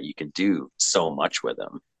character is that you can do so much with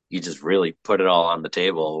him. You just really put it all on the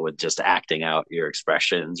table with just acting out your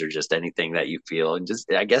expressions or just anything that you feel. And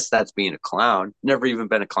just, I guess that's being a clown. Never even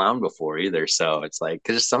been a clown before either. So it's like,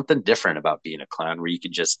 there's something different about being a clown where you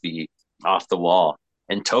can just be off the wall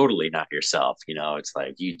and totally not yourself. It's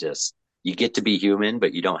like, you get to be human,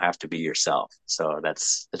 but you don't have to be yourself. So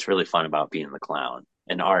that's really fun about being the clown,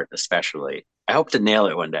 and Art especially. I hope to nail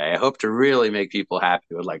it one day. I hope to really make people happy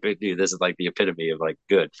with like, dude, this is like the epitome of like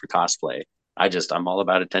good for cosplay. I'm all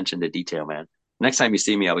about attention to detail, man. Next time you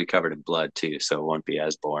see me, I'll be covered in blood too, so it won't be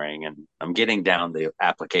as boring. And I'm getting down the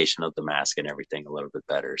application of the mask and everything a little bit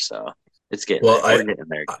better. So it's getting getting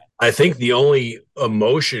there. I think the only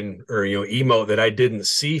emotion or emote that I didn't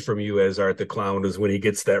see from you as Art the Clown is when he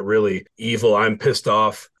gets that really evil, I'm pissed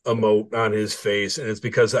off emote on his face, and it's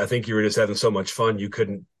because I think you were just having so much fun you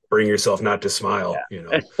couldn't bring yourself not to smile.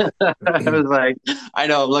 I was like, I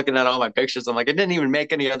know, I'm looking at all my pictures, I'm like, I didn't even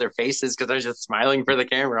make any other faces because I was just smiling for the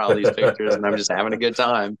camera, all these pictures, and I'm just having a good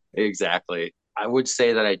time. Exactly. I would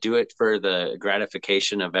say that I do it for the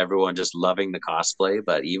gratification of everyone just loving the cosplay,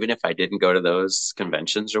 but even if I didn't go to those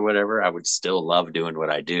conventions or whatever, I would still love doing what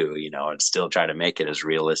I do, and still try to make it as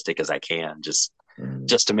realistic as I can, just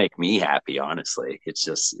to make me happy. Honestly, it's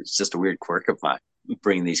just a weird quirk of mine,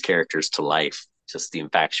 bringing these characters to life just the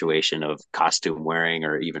infatuation of costume wearing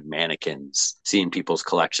or even mannequins, seeing people's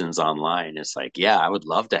collections online. It's like, yeah, I would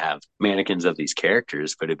love to have mannequins of these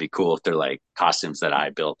characters, but it'd be cool if they're like costumes that I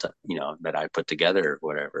built, that I put together or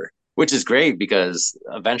whatever. Which is great because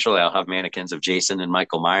eventually I'll have mannequins of Jason and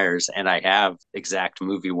Michael Myers, and I have exact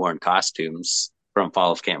movie worn costumes from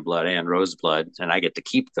Fall of Camp Blood and Roseblood, and I get to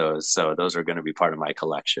keep those. So those are going to be part of my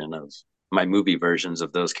collection of my movie versions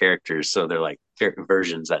of those characters. So they're like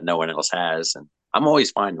versions that no one else has. And I'm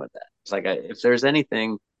always fine with that. It's like, if there's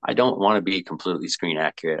anything, I don't want to be completely screen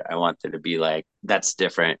accurate. I want it to be like, that's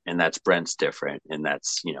different and that's Brent's different. And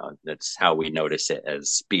that's, that's how we notice it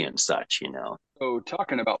as being such. So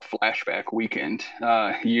talking about Flashback Weekend,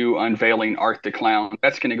 you unveiling Art the Clown,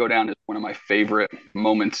 that's going to go down as one of my favorite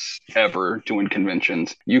moments ever doing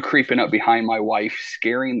conventions. You creeping up behind my wife,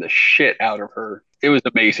 scaring the shit out of her. It was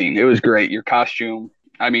amazing. It was great. Your costume,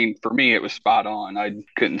 I mean, for me, it was spot on. I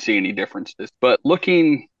couldn't see any differences. But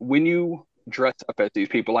when you dress up as these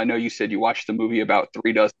people, I know you said you watched the movie about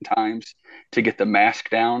 36 times to get the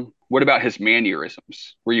mask down. What about his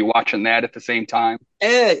mannerisms? Were you watching that at the same time?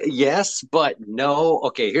 Yes, but no.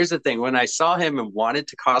 Okay, here's the thing. When I saw him and wanted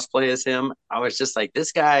to cosplay as him, I was just like,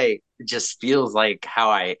 this guy just feels like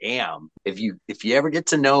how I am. If you ever get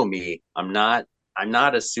to know me, I'm not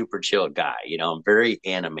a super chill guy. I'm very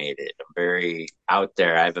animated. I'm very out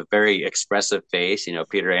there. I have a very expressive face.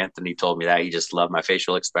 Peter Anthony told me that he just loved my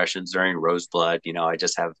facial expressions during Roseblood. I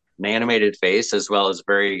just have an animated face as well as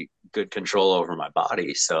very good control over my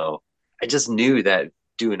body. So I just knew that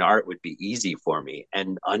doing art would be easy for me,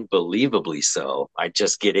 and unbelievably so. I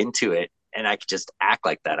just get into it and I could just act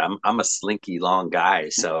like that. I'm a slinky long guy,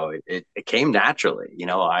 so it came naturally.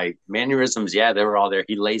 Mannerisms, yeah, they were all there.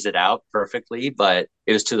 He lays it out perfectly, but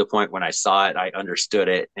it was to the point when I saw it, I understood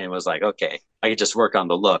it and was like, okay, I could just work on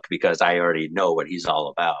the look because I already know what he's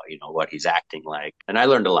all about, what he's acting like. And I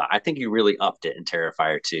learned a lot. I think he really upped it in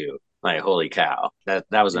Terrifier 2. Like, holy cow, that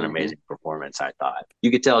was an amazing performance, I thought. You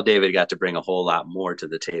could tell David got to bring a whole lot more to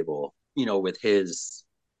the table, with his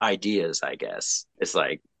ideas, I guess. It's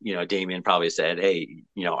like, Damien probably said, hey,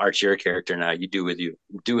 Art's your character now. You do with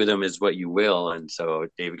him is what you will. And so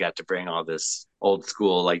David got to bring all this old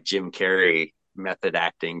school, like Jim Carrey method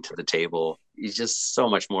acting to the table. He's just so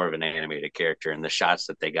much more of an animated character, and the shots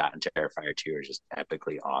that they got in Terrifier 2 are just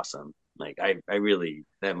epically awesome. Like, I really,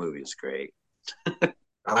 that movie is great.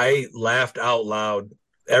 I laughed out loud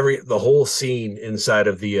the whole scene inside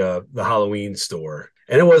of the Halloween store.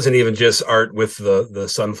 And it wasn't even just Art with the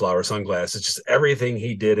sunflower sunglasses. Just everything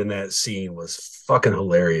he did in that scene was fucking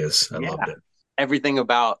hilarious. I loved it. Everything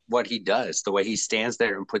about what he does, the way he stands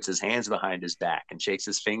there and puts his hands behind his back and shakes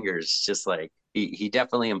his fingers, just like he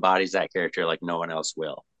definitely embodies that character like no one else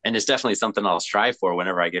will. And it's definitely something I'll strive for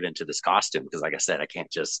whenever I get into this costume, because like I said, I can't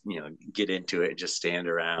just, get into it and just stand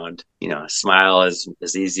around, smile as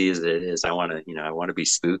easy as it is. I want to be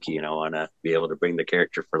spooky, I want to be able to bring the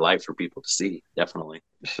character for life for people to see. Definitely.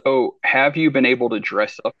 So have you been able to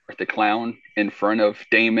dress up like the clown in front of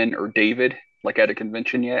Damon or David, like at a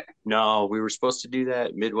convention yet? No, we were supposed to do that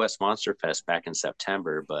at Midwest Monster Fest back in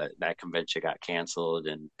September, but that convention got canceled,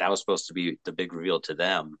 and that was supposed to be the big reveal to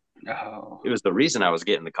them. Oh. It was the reason I was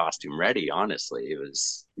getting the costume ready, honestly.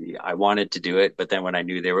 I wanted to do it, but then when I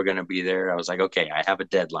knew they were going to be there, I was like, okay, I have a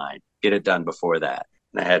deadline. Get it done before that.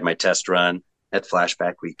 And I had my test run at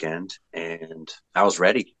Flashback Weekend, and I was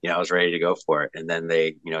ready. I was ready to go for it. And then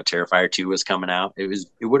Terrifier 2 was coming out. It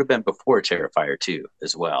would have been before Terrifier 2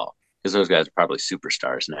 as well, because those guys are probably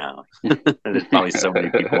superstars now. There's probably so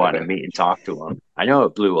many people want to meet and talk to them. I know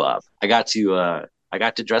it blew up. I got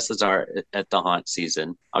to dress as Art at the haunt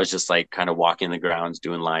season. I was just like kind of walking the grounds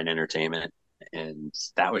doing line entertainment, and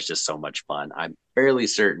that was just so much fun. I'm fairly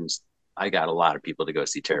certain I got a lot of people to go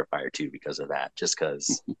see Terrifier 2 because of that, just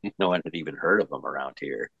because no one had even heard of them around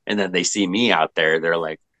here. And then they see me out there, they're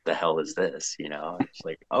like, the hell is this? It's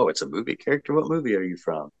like, oh, it's a movie character. What movie are you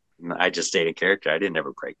from? I just stayed in character. I didn't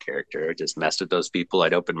ever break character. I just messed with those people.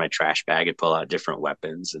 I'd open my trash bag and pull out different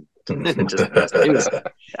weapons and just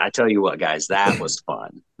I tell you what, guys, that was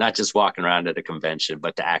fun. Not just walking around at a convention,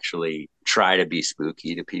 but to actually try to be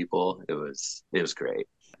spooky to people. It was great.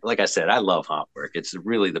 Like I said, I love haunt work. It's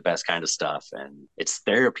really the best kind of stuff, and it's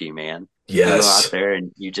therapy, man. Yes. You go out there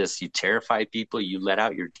and you terrify people. You let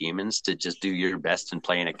out your demons to just do your best in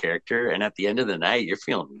playing a character, and at the end of the night, you're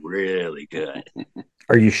feeling really good.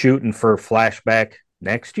 Are you shooting for Flashback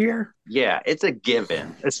next year? Yeah, it's a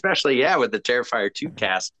given, especially with the Terrifier 2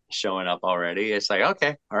 cast showing up already. It's like,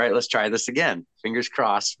 okay, all right, let's try this again. Fingers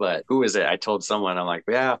crossed. But who is it? I told someone, I'm like,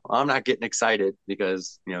 I'm not getting excited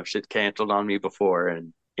because shit canceled on me before,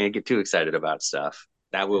 and can't get too excited about stuff.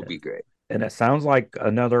 That will be great. And it sounds like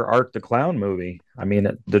another Art the Clown movie. I mean,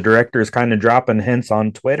 the director is kind of dropping hints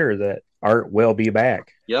on Twitter that Art will be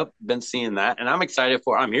back. Yep, been seeing that, and I'm excited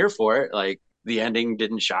for. I'm here for it. Like the ending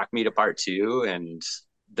didn't shock me to part two, and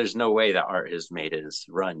there's no way that Art has made his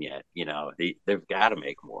run yet. You know, they've got to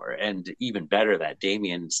make more, and even better that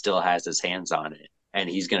Damien still has his hands on it, and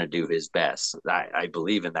he's going to do his best. I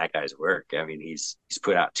believe in that guy's work. I mean, he's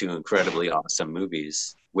put out two incredibly awesome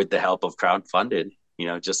movies with the help of crowdfunded. You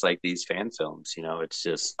know, just like these fan films. You know, it's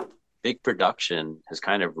just big production has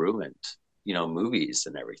kind of ruined, you know, movies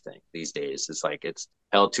and everything these days. It's like it's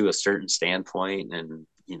held to a certain standpoint, and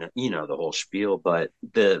you know the whole spiel. But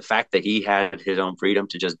the fact that he had his own freedom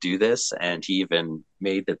to just do this, and he even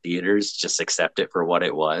made the theaters just accept it for what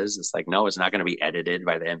it was. It's like, no, it's not going to be edited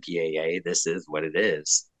by the MPAA. This is what it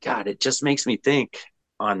is. God, it just makes me think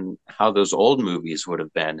on how those old movies would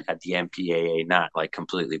have been had the MPAA not like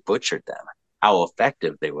completely butchered them. How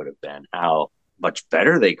effective they would have been. How much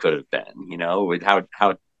better they could have been. You know, with how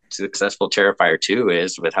successful Terrifier 2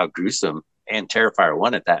 is, with how gruesome, and Terrifier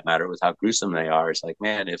 1 at that matter, with how gruesome they are. It's like,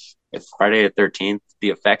 man, if Friday the 13th,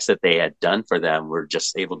 the effects that they had done for them were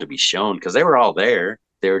just able to be shown, because they were all there,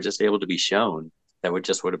 they were just able to be shown, that would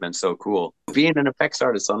have been so cool. Being an effects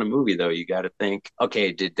artist on a movie, though, you got to think,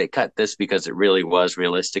 okay, did they cut this because it really was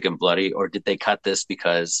realistic and bloody, or did they cut this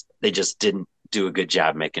because they just didn't do a good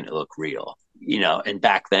job making it look real? You know, and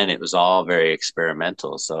back then it was all very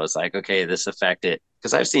experimental. So it's like, okay, this affected,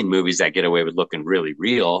 because I've seen movies that get away with looking really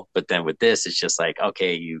real, but then with this, it's just like,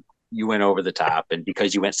 okay, you went over the top, and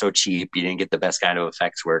because you went so cheap, you didn't get the best kind of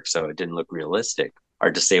effects work, so it didn't look realistic.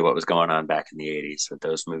 Hard to say what was going on back in the 80s with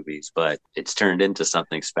those movies, but it's turned into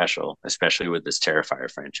something special, especially with this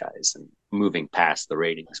Terrifier franchise, and moving past the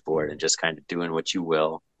ratings board and just kind of doing what you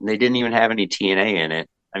will. And they didn't even have any TNA in it.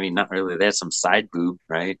 I mean, not really. They had some side boob,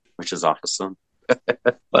 right? Which is awesome.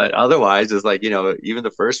 But otherwise, it's like, you know, even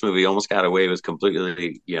the first movie almost got away with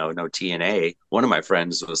completely, you know, no TNA. One of my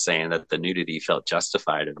friends was saying that the nudity felt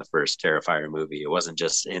justified in the first Terrifier movie. It wasn't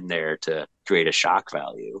just in there to create a shock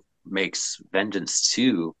value. Makes Vengeance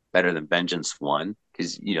 2 better than Vengeance 1,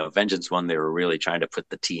 because, you know, Vengeance 1, they were really trying to put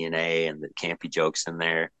the TNA and the campy jokes in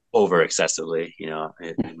there over excessively, you know,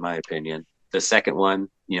 in my opinion. The second one,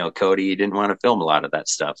 you know, Cody didn't want to film a lot of that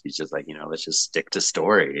stuff. He's just like, you know, let's just stick to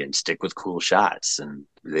story and stick with cool shots. And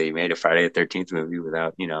they made a Friday the 13th movie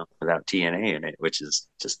without TNA in it, which is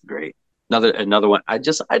just great. Another one. I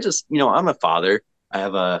just, you know, I'm a father. I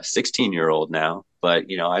have a 16-year-old now, but,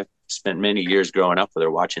 you know, I've spent many years growing up with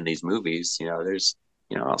her watching these movies. You know, there's,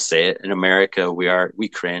 you know, I'll say it, in America, we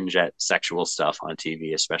cringe at sexual stuff on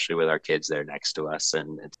TV, especially with our kids there next to us.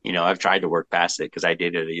 And, you know, I've tried to work past it because I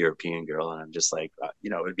dated a European girl, and I'm just like, you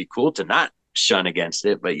know, it'd be cool to not shun against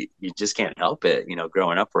it, but you just can't help it, you know,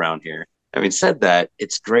 growing up around here. Having said that,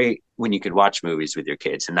 it's great when you could watch movies with your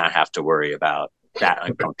kids and not have to worry about that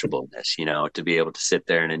uncomfortableness, you know, to be able to sit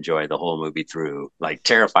there and enjoy the whole movie through. Like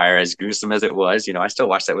Terrifier, as gruesome as it was, you know, I still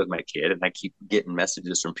watch that with my kid, and I keep getting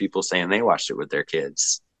messages from people saying they watched it with their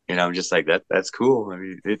kids. You know, I'm just like, that's cool. I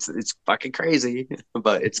mean, it's fucking crazy,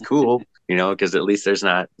 but it's cool, you know, because at least there's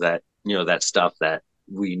not that, you know, that stuff that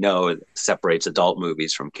we know separates adult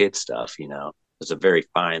movies from kid stuff. You know, there's a very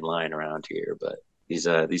fine line around here, but these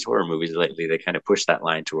horror movies lately, they kind of push that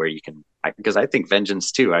line to where you can, because I think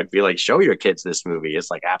Vengeance 2, I'd be like, show your kids this movie. It's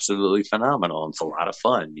like absolutely phenomenal. It's a lot of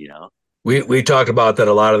fun, you know. We talked about that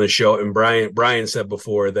a lot on the show, and Brian said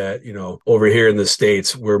before that, you know, over here in the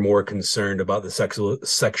States, we're more concerned about the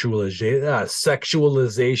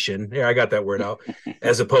sexualization. Yeah, I got that word out,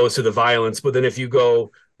 as opposed to the violence. But then if you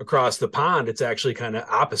go across the pond, it's actually kind of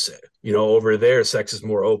opposite. You know, over there, sex is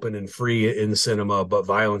more open and free in cinema, but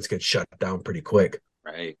violence gets shut down pretty quick.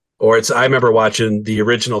 Right. Or I remember watching the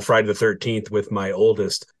original Friday the 13th with my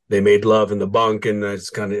oldest. They made love in the bunk, and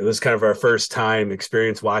it was kind of our first time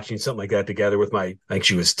experience watching something like that together with I think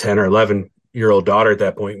she was 10 or 11-year-old daughter at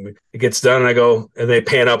that point. It gets done, and I go, and they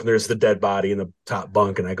pan up, and there's the dead body in the top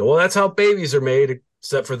bunk, and I go, well, that's how babies are made,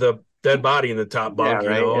 except for the dead body in the top bunk. Yeah,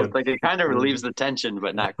 right. You know? It's like it kind of relieves the tension,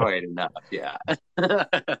 but not quite enough. Yeah.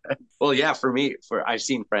 Well, yeah. For me, I've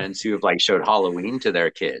seen friends who have like showed Halloween to their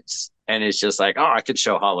kids, and it's just like, oh, I could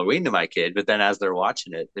show Halloween to my kid, but then as they're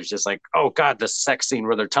watching it, there's just like, oh God, the sex scene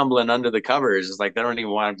where they're tumbling under the covers is like they don't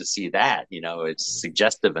even want them to see that. You know, it's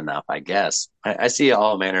suggestive enough, I guess. I see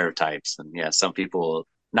all manner of types, and yeah, some people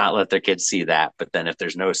not let their kids see that, but then if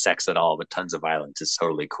there's no sex at all but tons of violence, it's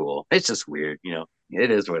totally cool. It's just weird, you know. It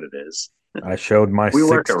is what it is. I showed my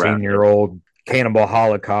 16-year-old Cannibal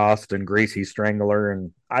Holocaust and Greasy Strangler.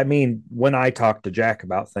 And I mean, when I talk to Jack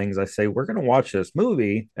about things, I say, we're going to watch this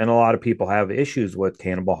movie. And a lot of people have issues with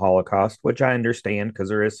Cannibal Holocaust, which I understand because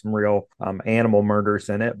there is some real animal murders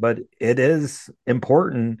in it, but it is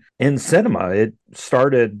important in cinema. It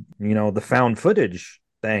started, the found footage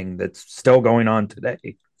thing that's still going on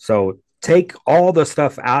today. So take all the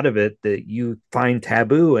stuff out of it that you find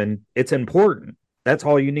taboo, and it's important. That's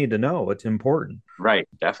all you need to know. It's important. Right,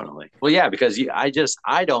 definitely. Well, yeah, because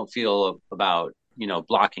I don't feel about,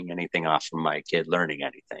 blocking anything off from my kid learning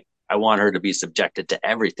anything. I want her to be subjected to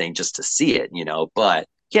everything just to see it, but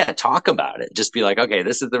yeah, talk about it. Just be like, okay,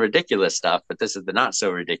 this is the ridiculous stuff, but this is the not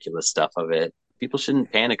so ridiculous stuff of it. People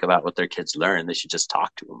shouldn't panic about what their kids learn. They should just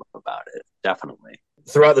talk to them about it. Definitely.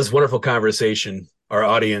 Throughout this wonderful conversation, our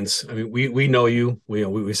audience, I mean, we know you.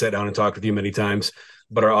 We sat down and talked with you many times,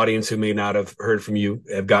 but our audience who may not have heard from you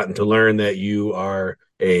have gotten to learn that you are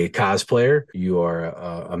a cosplayer, you are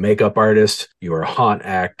a makeup artist, you are a haunt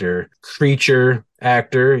actor, creature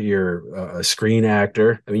actor, you're a screen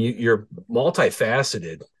actor. I mean, you're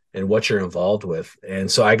multifaceted in what you're involved with. And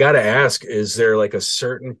so I got to ask, is there like a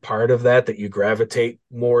certain part of that you gravitate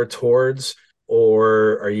more towards?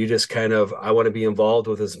 Or are you just kind of, I want to be involved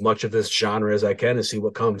with as much of this genre as I can and see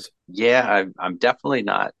what comes? Yeah, I'm definitely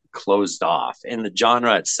not closed off. In the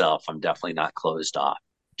genre itself, I'm definitely not closed off.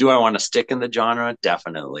 Do I want to stick in the genre?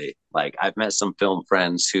 Definitely. Like I've met some film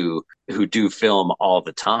friends who do film all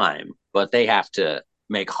the time, but they have to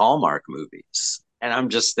make Hallmark movies. And I'm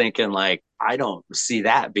just thinking like, I don't see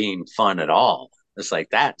that being fun at all. It's like,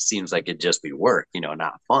 that seems like it'd just be work,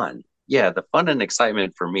 not fun. Yeah, the fun and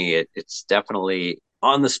excitement for me, it's definitely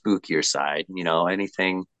on the spookier side,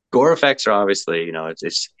 anything. Gore effects are obviously,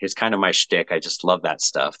 it's kind of my shtick. I just love that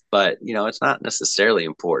stuff. But, it's not necessarily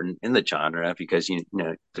important in the genre because,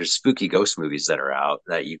 there's spooky ghost movies that are out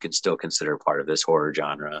that you can still consider part of this horror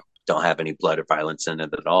genre. Don't have any blood or violence in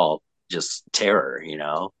it at all. Just terror,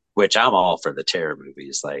 which I'm all for the terror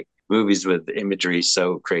movies, like movies with imagery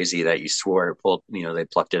so crazy that you swore it pulled, they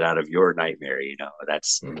plucked it out of your nightmare.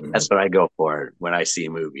 That's what I go for when I see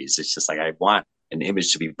movies. It's just like, I want an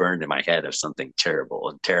image to be burned in my head of something terrible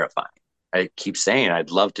and terrifying. I keep saying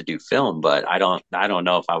I'd love to do film, but I don't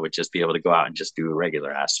know if I would just be able to go out and just do a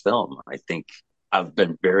regular ass film. I think I've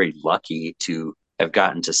been very lucky to have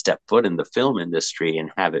gotten to step foot in the film industry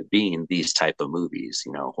and have it being these type of movies,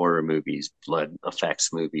 horror movies, blood effects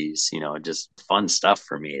movies, just fun stuff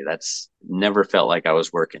for me. That's never felt like I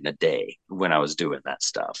was working a day when I was doing that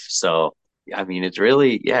stuff. So I mean, it's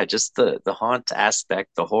really, yeah, just the haunt aspect,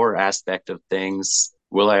 the horror aspect of things.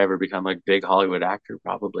 Will I ever become a big Hollywood actor?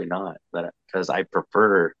 Probably not, but because I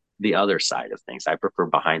prefer the other side of things. I prefer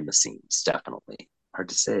behind the scenes, definitely. Hard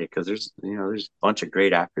to say because there's a bunch of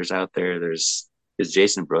great actors out there. There's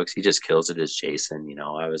Jason Brooks. He just kills it as Jason.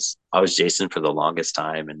 I was Jason for the longest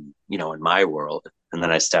time, and in my world. And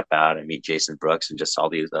then I step out and meet Jason Brooks and just all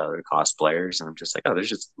these other cosplayers, and I'm just like, oh, there's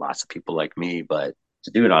just lots of people like me, but to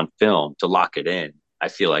do it on film, to lock it in, I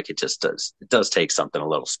feel like it does take something a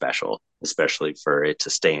little special, especially for it to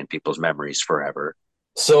stay in people's memories forever.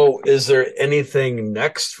 So is there anything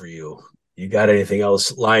next for you? You got anything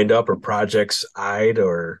else lined up or projects eyed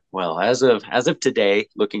or? Well, as of today,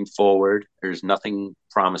 looking forward, there's nothing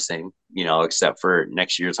promising, except for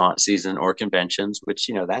next year's haunt season or conventions, which,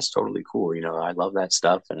 that's totally cool. I love that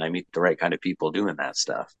stuff and I meet the right kind of people doing that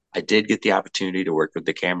stuff. I did get the opportunity to work with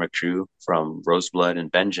the camera crew from Roseblood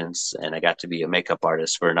and Vengeance, and I got to be a makeup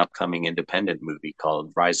artist for an upcoming independent movie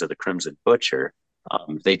called Rise of the Crimson Butcher.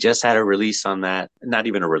 They just had a release on that. Not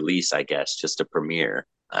even a release, I guess, just a premiere.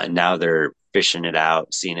 Now they're fishing it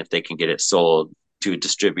out, seeing if they can get it sold to a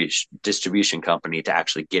distribution company to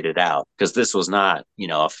actually get it out. Because this was not,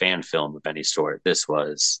 a fan film of any sort. This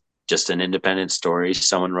was just an independent story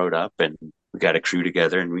someone wrote up, and we got a crew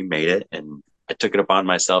together and we made it. And I took it upon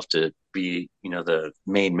myself to be, the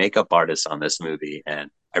main makeup artist on this movie. And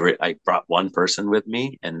I brought one person with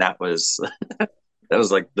me, and that was that was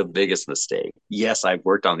like the biggest mistake. Yes, I've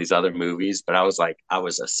worked on these other movies, but I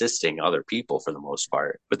was assisting other people for the most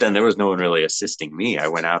part. But then there was no one really assisting me. I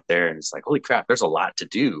went out there and it's like, holy crap, there's a lot to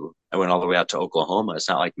do. I went all the way out to Oklahoma. It's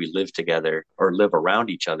not like we live together or live around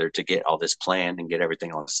each other to get all this planned and get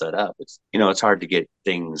everything all set up. It's hard to get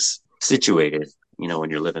things situated, when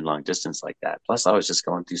you're living long distance like that. Plus, I was just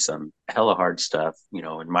going through some hella hard stuff,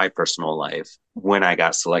 in my personal life when I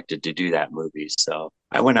got selected to do that movie. So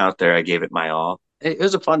I went out there, I gave it my all. It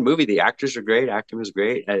was a fun movie. The actors are great. Acting was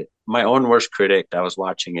great. My own worst critic, I was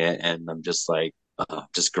watching it and I'm just like,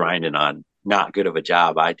 just grinding on not good of a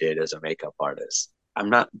job I did as a makeup artist.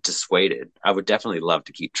 I'm not dissuaded. I would definitely love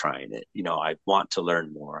to keep trying it. I want to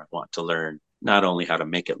learn more. I want to learn not only how to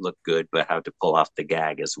make it look good, but how to pull off the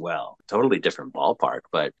gag as well. Totally different ballpark,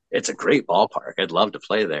 but it's a great ballpark. I'd love to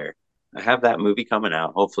play there. I have that movie coming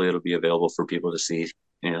out. Hopefully it'll be available for people to see,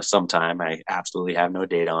 sometime. I absolutely have no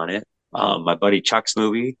date on it. My buddy Chuck's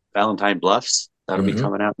movie, Valentine Bluffs, that'll be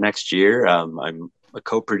coming out next year. I'm a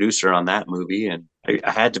co-producer on that movie, and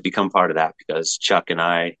I had to become part of that because Chuck and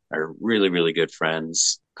I are really, really good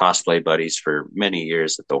friends, cosplay buddies for many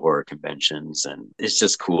years at the horror conventions. And it's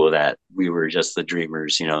just cool that we were just the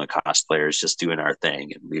dreamers, the cosplayers just doing our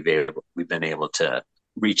thing. And we've been able to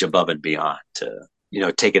reach above and beyond to,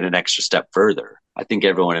 take it an extra step further. I think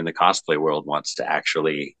everyone in the cosplay world wants to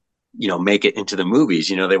actually, make it into the movies.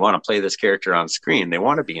 They want to play this character on screen. They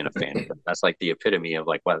want to be in a fandom. That's like the epitome of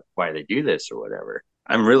like, why they do this or whatever.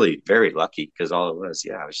 I'm really very lucky because all it was,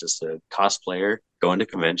 I was just a cosplayer going to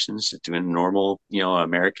conventions, just doing a normal,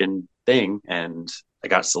 American thing. And I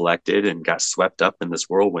got selected and got swept up in this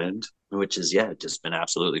whirlwind, which is, just been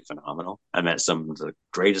absolutely phenomenal. I met some of the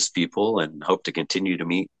greatest people and hope to continue to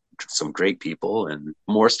meet some great people, and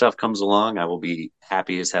more stuff comes along. I will be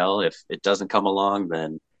happy as hell. If it doesn't come along,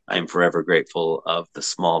 then I'm forever grateful of the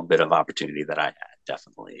small bit of opportunity that I had.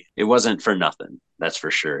 Definitely. It wasn't for nothing. That's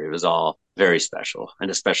for sure. It was all very special.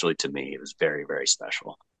 And especially to me, it was very, very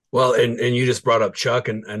special. Well, and you just brought up Chuck,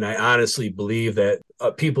 and I honestly believe that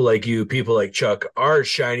people like you, people like Chuck, are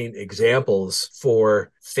shining examples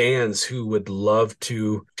for fans who would love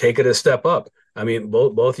to take it a step up. I mean,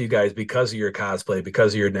 both of you guys, because of your cosplay,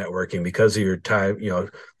 because of your networking, because of your time,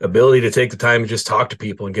 ability to take the time and just talk to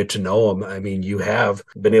people and get to know them. I mean, you have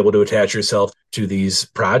been able to attach yourself to these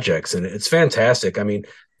projects, and it's fantastic. I mean,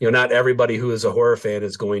 not everybody who is a horror fan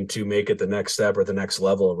is going to make it the next step or the next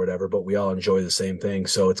level or whatever, but we all enjoy the same thing.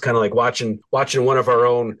 So it's kind of like watching one of our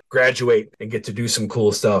own graduate and get to do some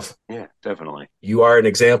cool stuff. Yeah, definitely. You are an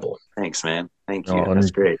example. Thanks, man. Thank you. That's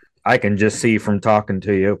great. I can just see from talking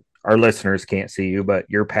to you. Our listeners can't see you, but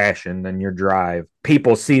your passion and your drive,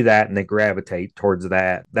 people see that and they gravitate towards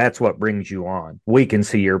that. That's what brings you on. We can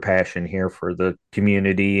see your passion here for the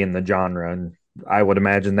community and the genre, and I would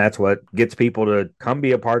imagine that's what gets people to come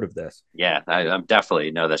be a part of this. Yeah, I'm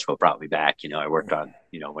definitely that's what brought me back. I worked on,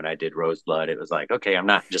 when I did Roseblood, it was like, okay, I'm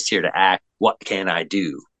not just here to act. What can I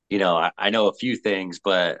do? I know a few things,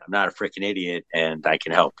 but I'm not a freaking idiot, and I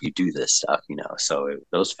can help you do this stuff, So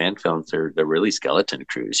those fan films, they're really skeleton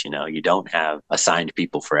crews, You don't have assigned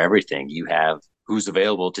people for everything. You have who's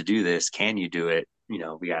available to do this. Can you do it?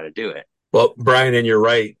 We got to do it. Well, Brian, and you're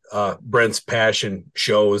right. Brent's passion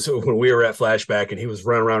shows. When we were at Flashback and he was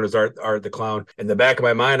running around as Art the Clown, in the back of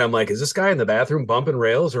my mind, I'm like, is this guy in the bathroom bumping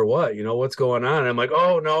rails or what? What's going on? And I'm like,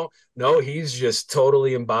 oh, no, he's just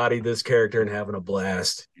totally embodied this character and having a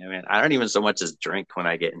blast. Yeah, man, I don't even so much as drink when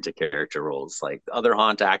I get into character roles. Like other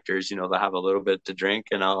haunt actors, they'll have a little bit to drink,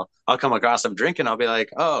 and I'll come across them drinking. I'll be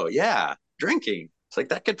like, oh, yeah, drinking. It's like,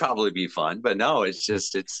 that could probably be fun. But no, it's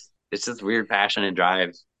this weird passion and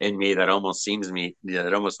drive in me that almost makes me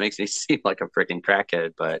seem like a freaking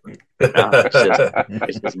crackhead. But no,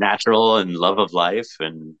 it's just natural, and love of life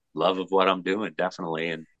and love of what I'm doing, definitely.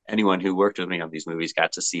 And anyone who worked with me on these movies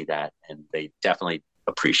got to see that, and they definitely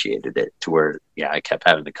appreciated it to where, I kept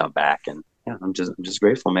having to come back. And I'm just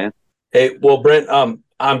grateful, man. Hey, well, Brent, on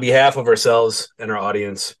behalf of ourselves and our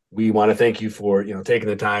audience, we want to thank you for, taking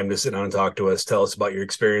the time to sit down and talk to us. Tell us about your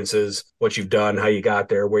experiences, what you've done, how you got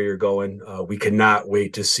there, where you're going. We cannot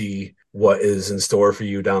wait to see what is in store for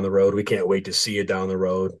you down the road. We can't wait to see it down the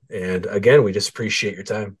road. And again, we just appreciate your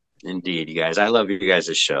time. Indeed, you guys. I love you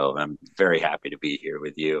guys' show. I'm very happy to be here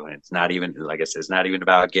with you. And it's not even, like I said, it's not even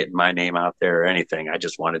about getting my name out there or anything. I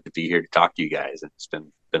just wanted to be here to talk to you guys. And it's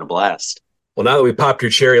been a blast. Well, now that we popped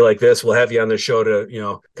your cherry like this, we'll have you on the show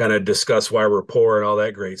to, kind of discuss why we're poor and all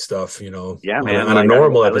that great stuff, Yeah, man. On a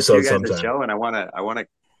normal episode sometime. Show, and I want to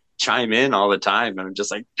chime in all the time. And I'm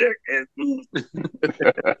just like,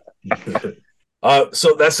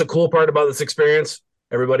 so that's the cool part about this experience.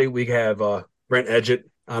 Everybody, we have Brent Edgett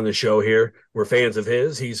on the show here. We're fans of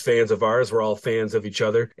his. He's fans of ours. We're all fans of each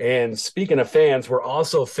other. And speaking of fans, we're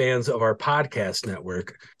also fans of our podcast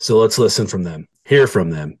network. So let's listen from them, hear from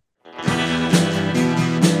them.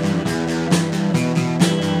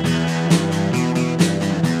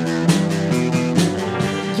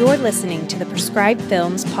 You're listening to the Prescribed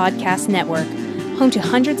Films Podcast Network, home to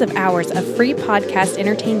hundreds of hours of free podcast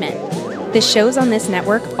entertainment. The shows on this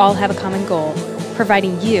network all have a common goal,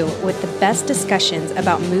 providing you with the best discussions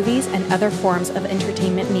about movies and other forms of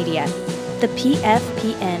entertainment media. The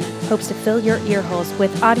PFPN hopes to fill your earholes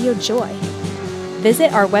with audio joy.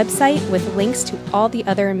 Visit our website with links to all the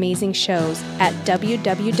other amazing shows at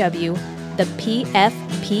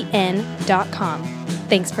www.thepfpn.com.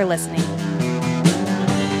 Thanks for listening.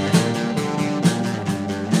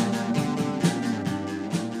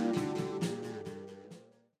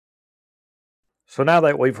 So now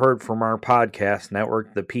that we've heard from our podcast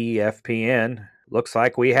network, the PFPN, looks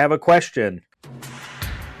like we have a question.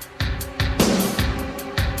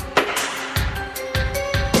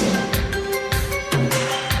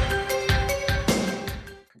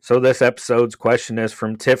 So this episode's question is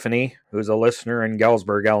from Tiffany, who's a listener in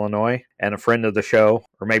Galesburg, Illinois, and a friend of the show,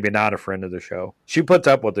 or maybe not a friend of the show. She puts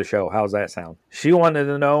up with the show. How's that sound? She wanted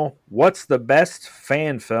to know, what's the best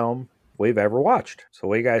fan film we've ever watched? So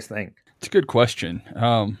what do you guys think? It's a good question.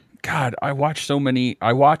 God, I watch so many.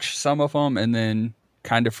 I watch some of them and then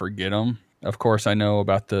kind of forget them. Of course, I know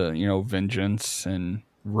about the, Vengeance and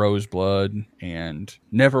Roseblood and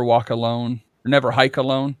Never Walk Alone, or Never Hike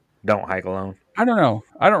Alone. Don't Hike Alone. I don't know.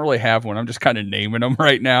 I don't really have one. I'm just kind of naming them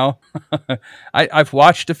right now. I've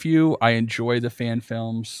watched a few. I enjoy the fan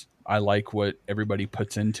films. I like what everybody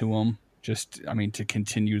puts into them. To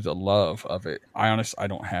continue the love of it. I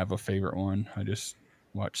don't have a favorite one. I just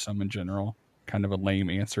watch some in general. Kind of a lame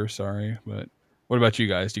answer, sorry. But what about you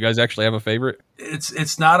guys? Do you guys actually have a favorite?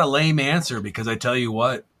 It's not a lame answer, because I tell you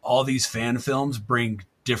what, all these fan films bring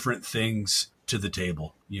different things to the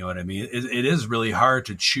table. You know what I mean? It is really hard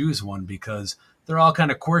to choose one, because they're all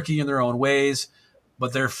kind of quirky in their own ways,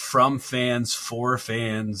 but they're from fans, for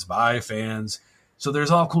fans, by fans. So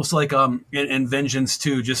there's all cool. So like in Vengeance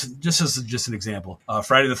 2, just as an example,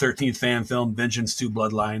 Friday the 13th fan film, Vengeance 2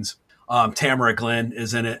 Bloodlines. Tamara Glenn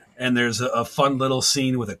is in it, and there's a fun little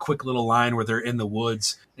scene with a quick little line where they're in the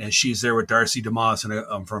woods, and she's there with Darcy DeMoss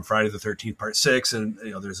and from Friday the 13th Part 6, and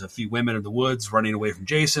there's a few women in the woods running away from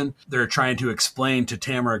Jason. They're trying to explain to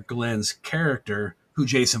Tamara Glenn's character who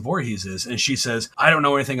Jason Voorhees is, and she says, "I don't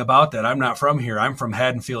know anything about that. I'm not from here. I'm from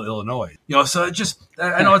Haddonfield, Illinois." So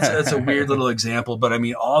I know it's a weird little example, but I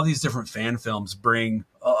mean, all these different fan films bring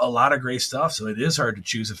a lot of great stuff, so it is hard to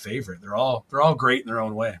choose a favorite. They're all great in their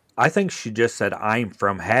own way. I think she just said, "I'm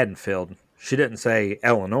from Haddonfield." She didn't say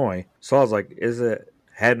Illinois. So I was like, is it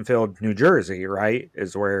Haddonfield, New Jersey, right?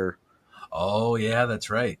 Is where... Oh, yeah, that's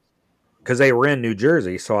right. Because they were in New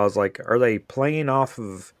Jersey, so I was like, are they playing off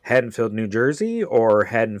of Haddonfield, New Jersey, or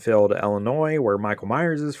Haddonfield, Illinois, where Michael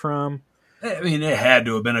Myers is from? I mean, it had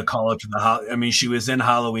to have been a call up to she was in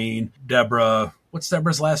Halloween. Deborah, what's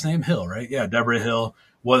Deborah's last name? Hill, right? Yeah, Deborah Hill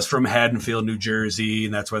was from Haddonfield, New Jersey,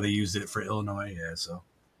 and that's why they used it for Illinois. Yeah,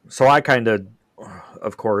 so I kind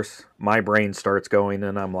of course, my brain starts going,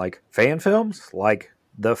 and I'm like, fan films? Like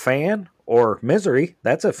The Fan or Misery?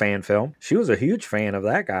 That's a fan film. She was a huge fan of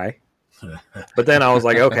that guy. But then I was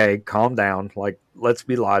like, okay, calm down. Like, let's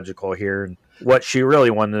be logical here. And what she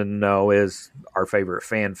really wanted to know is our favorite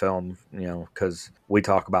fan film, because we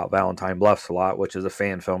talk about Valentine Bluffs a lot, which is a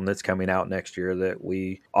fan film that's coming out next year that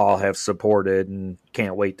we all have supported and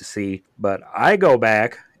can't wait to see. But I go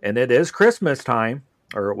back, and it is Christmas time,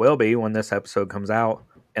 or it will be when this episode comes out,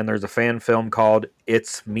 and there's a fan film called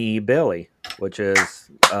It's Me, Billy, which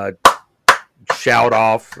is a shout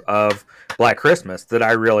off of Black Christmas that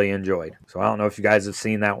I really enjoyed. So I don't know if you guys have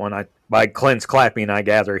seen that one. By Clint's clapping, I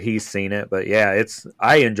gather he's seen it. But yeah,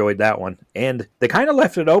 I enjoyed that one. And they kind of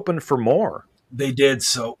left it open for more. They did.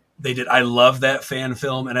 I love that fan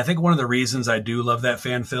film. And I think one of the reasons I do love that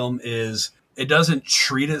fan film is it doesn't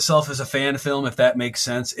treat itself as a fan film, if that makes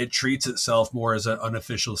sense. It treats itself more as an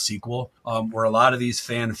unofficial sequel, where a lot of these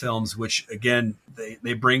fan films, which again,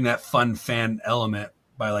 they bring that fun fan element,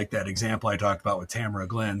 by like that example I talked about with Tamara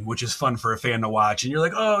Glenn, which is fun for a fan to watch. And you're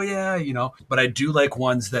like, oh yeah, but I do like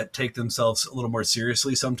ones that take themselves a little more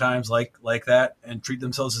seriously sometimes, like that, and treat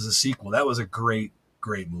themselves as a sequel. That was a great,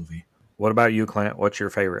 great movie. What about you, Clint? What's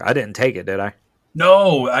your favorite? I didn't take it, did I?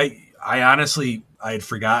 No, I honestly, I had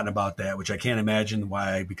forgotten about that, which I can't imagine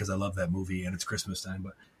why, because I love that movie and it's Christmas time.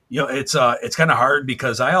 But it's kind of hard,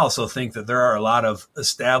 because I also think that there are a lot of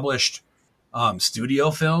established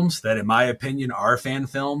studio films that, in my opinion, are fan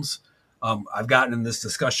films. I've gotten in this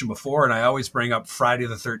discussion before, and I always bring up Friday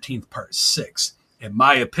the 13th Part 6. In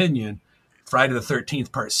my opinion, Friday the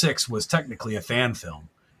 13th Part 6 was technically a fan film.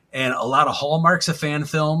 And a lot of hallmarks of fan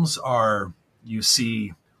films are, you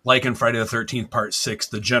see, like in Friday the 13th Part 6,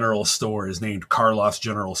 the general store is named Karloff's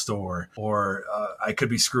General Store. Or I could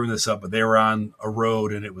be screwing this up, but they were on a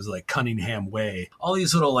road and it was like Cunningham Way. All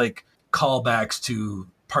these little like callbacks to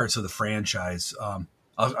parts of the franchise.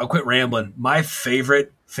 I'll quit rambling. My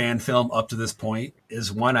favorite fan film up to this point is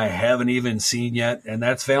one I haven't even seen yet, and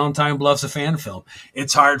that's Valentine Bluffs, a fan film.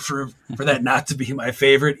 It's hard for that not to be my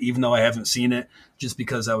favorite, even though I haven't seen it, just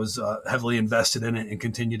because I was heavily invested in it and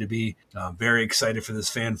continue to be very excited for this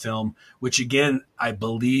fan film, which again, I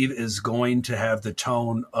believe is going to have the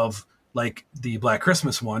tone of like the Black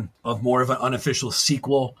Christmas one, of more of an unofficial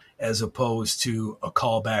sequel as opposed to a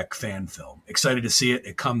callback fan film. Excited to see it.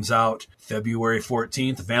 It comes out February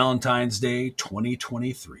 14th, Valentine's Day,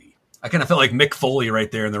 2023. I kind of felt like Mick Foley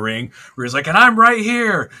right there in the ring, where he's like, and I'm right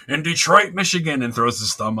here in Detroit, Michigan, and throws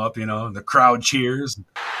his thumb up, and the crowd cheers.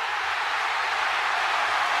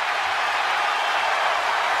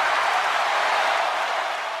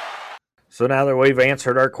 So now that we've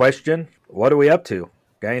answered our question, what are we up to?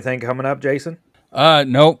 Got anything coming up, Jason?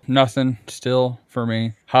 Nope, nothing still for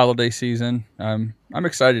me. Holiday season. I'm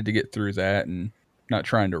excited to get through that and not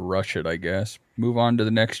trying to rush it, I guess. Move on to the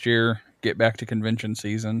next year, get back to convention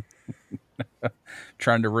season.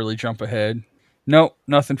 Trying to really jump ahead. Nope,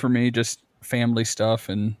 nothing for me, just family stuff,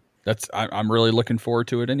 and I'm really looking forward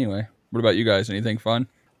to it anyway. What about you guys? Anything fun?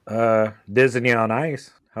 Disney on Ice.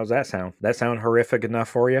 How's that sound? That sound horrific enough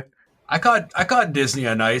for you? I caught Disney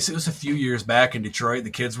on Ice. It was a few years back in Detroit. The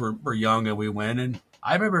kids were young and we went, and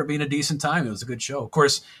I remember it being a decent time. It was a good show. Of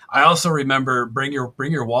course, I also remember bring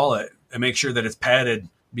your wallet and make sure that it's padded,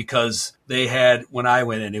 because they had, when I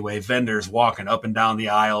went anyway, vendors walking up and down the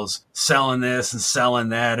aisles selling this and selling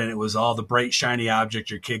that, and it was all the bright shiny object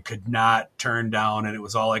your kid could not turn down, and it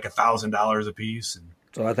was all like $1,000 a piece.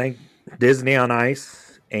 So I think Disney on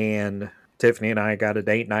Ice, and Tiffany and I got a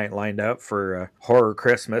date night lined up for a horror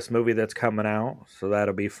Christmas movie that's coming out, so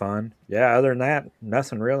that'll be fun. Yeah, other than that,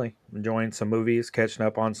 nothing really. Enjoying some movies, catching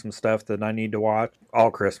up on some stuff that I need to watch. All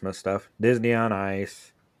Christmas stuff. Disney on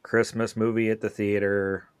Ice, Christmas movie at the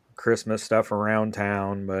theater, Christmas stuff around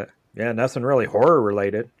town, but yeah, nothing really horror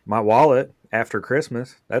related. My wallet after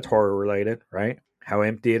Christmas, that's horror related, right? How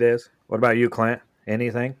empty it is. What about you, Clint?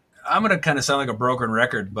 Anything? I'm going to kind of sound like a broken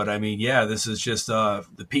record, but I mean, yeah, this is just the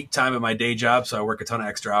peak time of my day job, so I work a ton of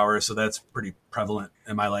extra hours, so that's pretty prevalent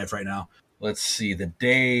in my life right now. Let's see, the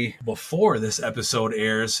day before this episode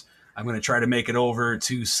airs, I'm going to try to make it over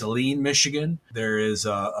to Saline, Michigan. There is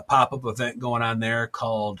a pop-up event going on there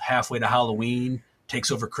called Halfway to Halloween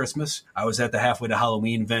Takes Over Christmas. I was at the Halfway to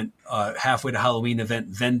Halloween event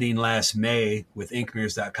vending last May with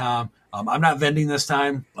inkmirrors.com. I'm not vending this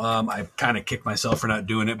time. I kind of kicked myself for not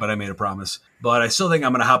doing it, but I made a promise. But I still think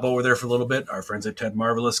I'm going to hop over there for a little bit. Our friends at Ted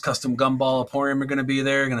Marvelous Custom Gumball Emporium are going to be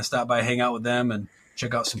there. Going to stop by, hang out with them, and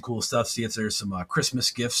check out some cool stuff. See if there's some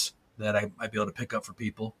Christmas gifts that I might be able to pick up for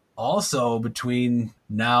people. Also, between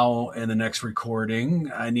now and the next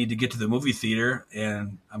recording, I need to get to the movie theater,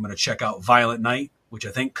 and I'm going to check out Violent Night, which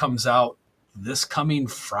I think comes out this coming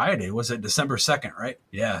Friday. Was it December 2nd, right?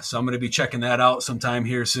 Yeah, so I'm going to be checking that out sometime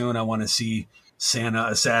here soon. I want to see Santa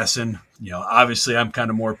Assassin. Obviously I'm kind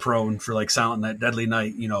of more prone for like Silent Night, Deadly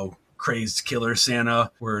Night, crazed killer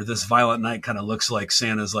Santa, where this Violent Night kind of looks like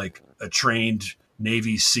Santa's like a trained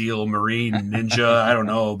Navy SEAL, Marine, ninja. I don't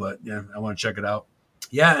know, but yeah, I want to check it out.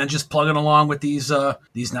 Yeah, and just plugging along with these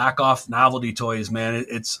knockoff novelty toys, man.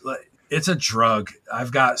 It's a drug.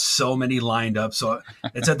 I've got so many lined up. So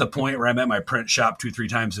it's at the point where I'm at my print shop 2-3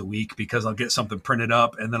 times a week, because I'll get something printed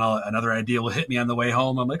up and then another idea will hit me on the way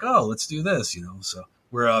home. I'm like, oh, let's do this, So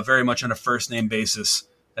we're very much on a first name basis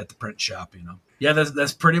at the print shop, Yeah,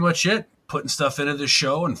 that's pretty much it. Putting stuff into the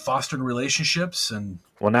show and fostering relationships. And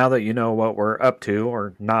well, now that you know what we're up to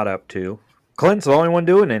or not up to, Clint's the only one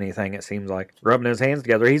doing anything, it seems like. Rubbing his hands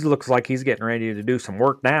together. He looks like he's getting ready to do some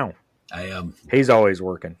work now. I am. He's always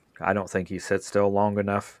working. I don't think he sits still long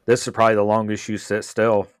enough. This is probably the longest you sit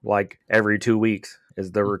still, like every 2 weeks,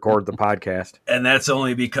 is to record the podcast. And that's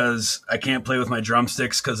only because I can't play with my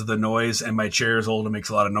drumsticks because of the noise, and my chair is old and makes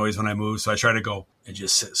a lot of noise when I move. So I try to go and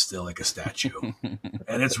just sit still like a statue.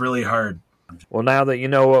 And it's really hard. Well, now that you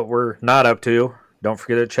know what we're not up to, don't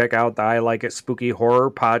forget to check out the I Like It Spooky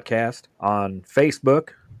Horror podcast on Facebook,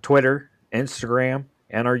 Twitter, Instagram,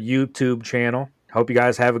 and our YouTube channel. Hope you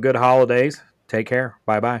guys have a good holidays. Take care.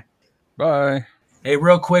 Bye-bye. Bye. Hey,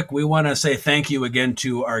 real quick, we want to say thank you again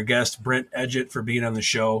to our guest, Brent Edgett, for being on the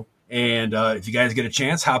show. And if you guys get a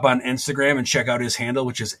chance, hop on Instagram and check out his handle,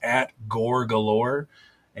 which is @GoreGalore.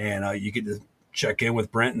 And you get to check in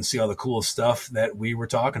with Brent and see all the cool stuff that we were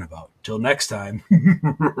talking about. Till next time.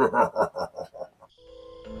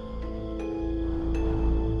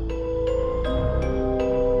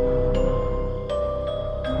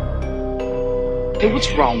 Hey,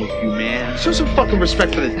 what's wrong with you, man? Show some fucking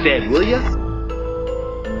respect for the dead, will ya?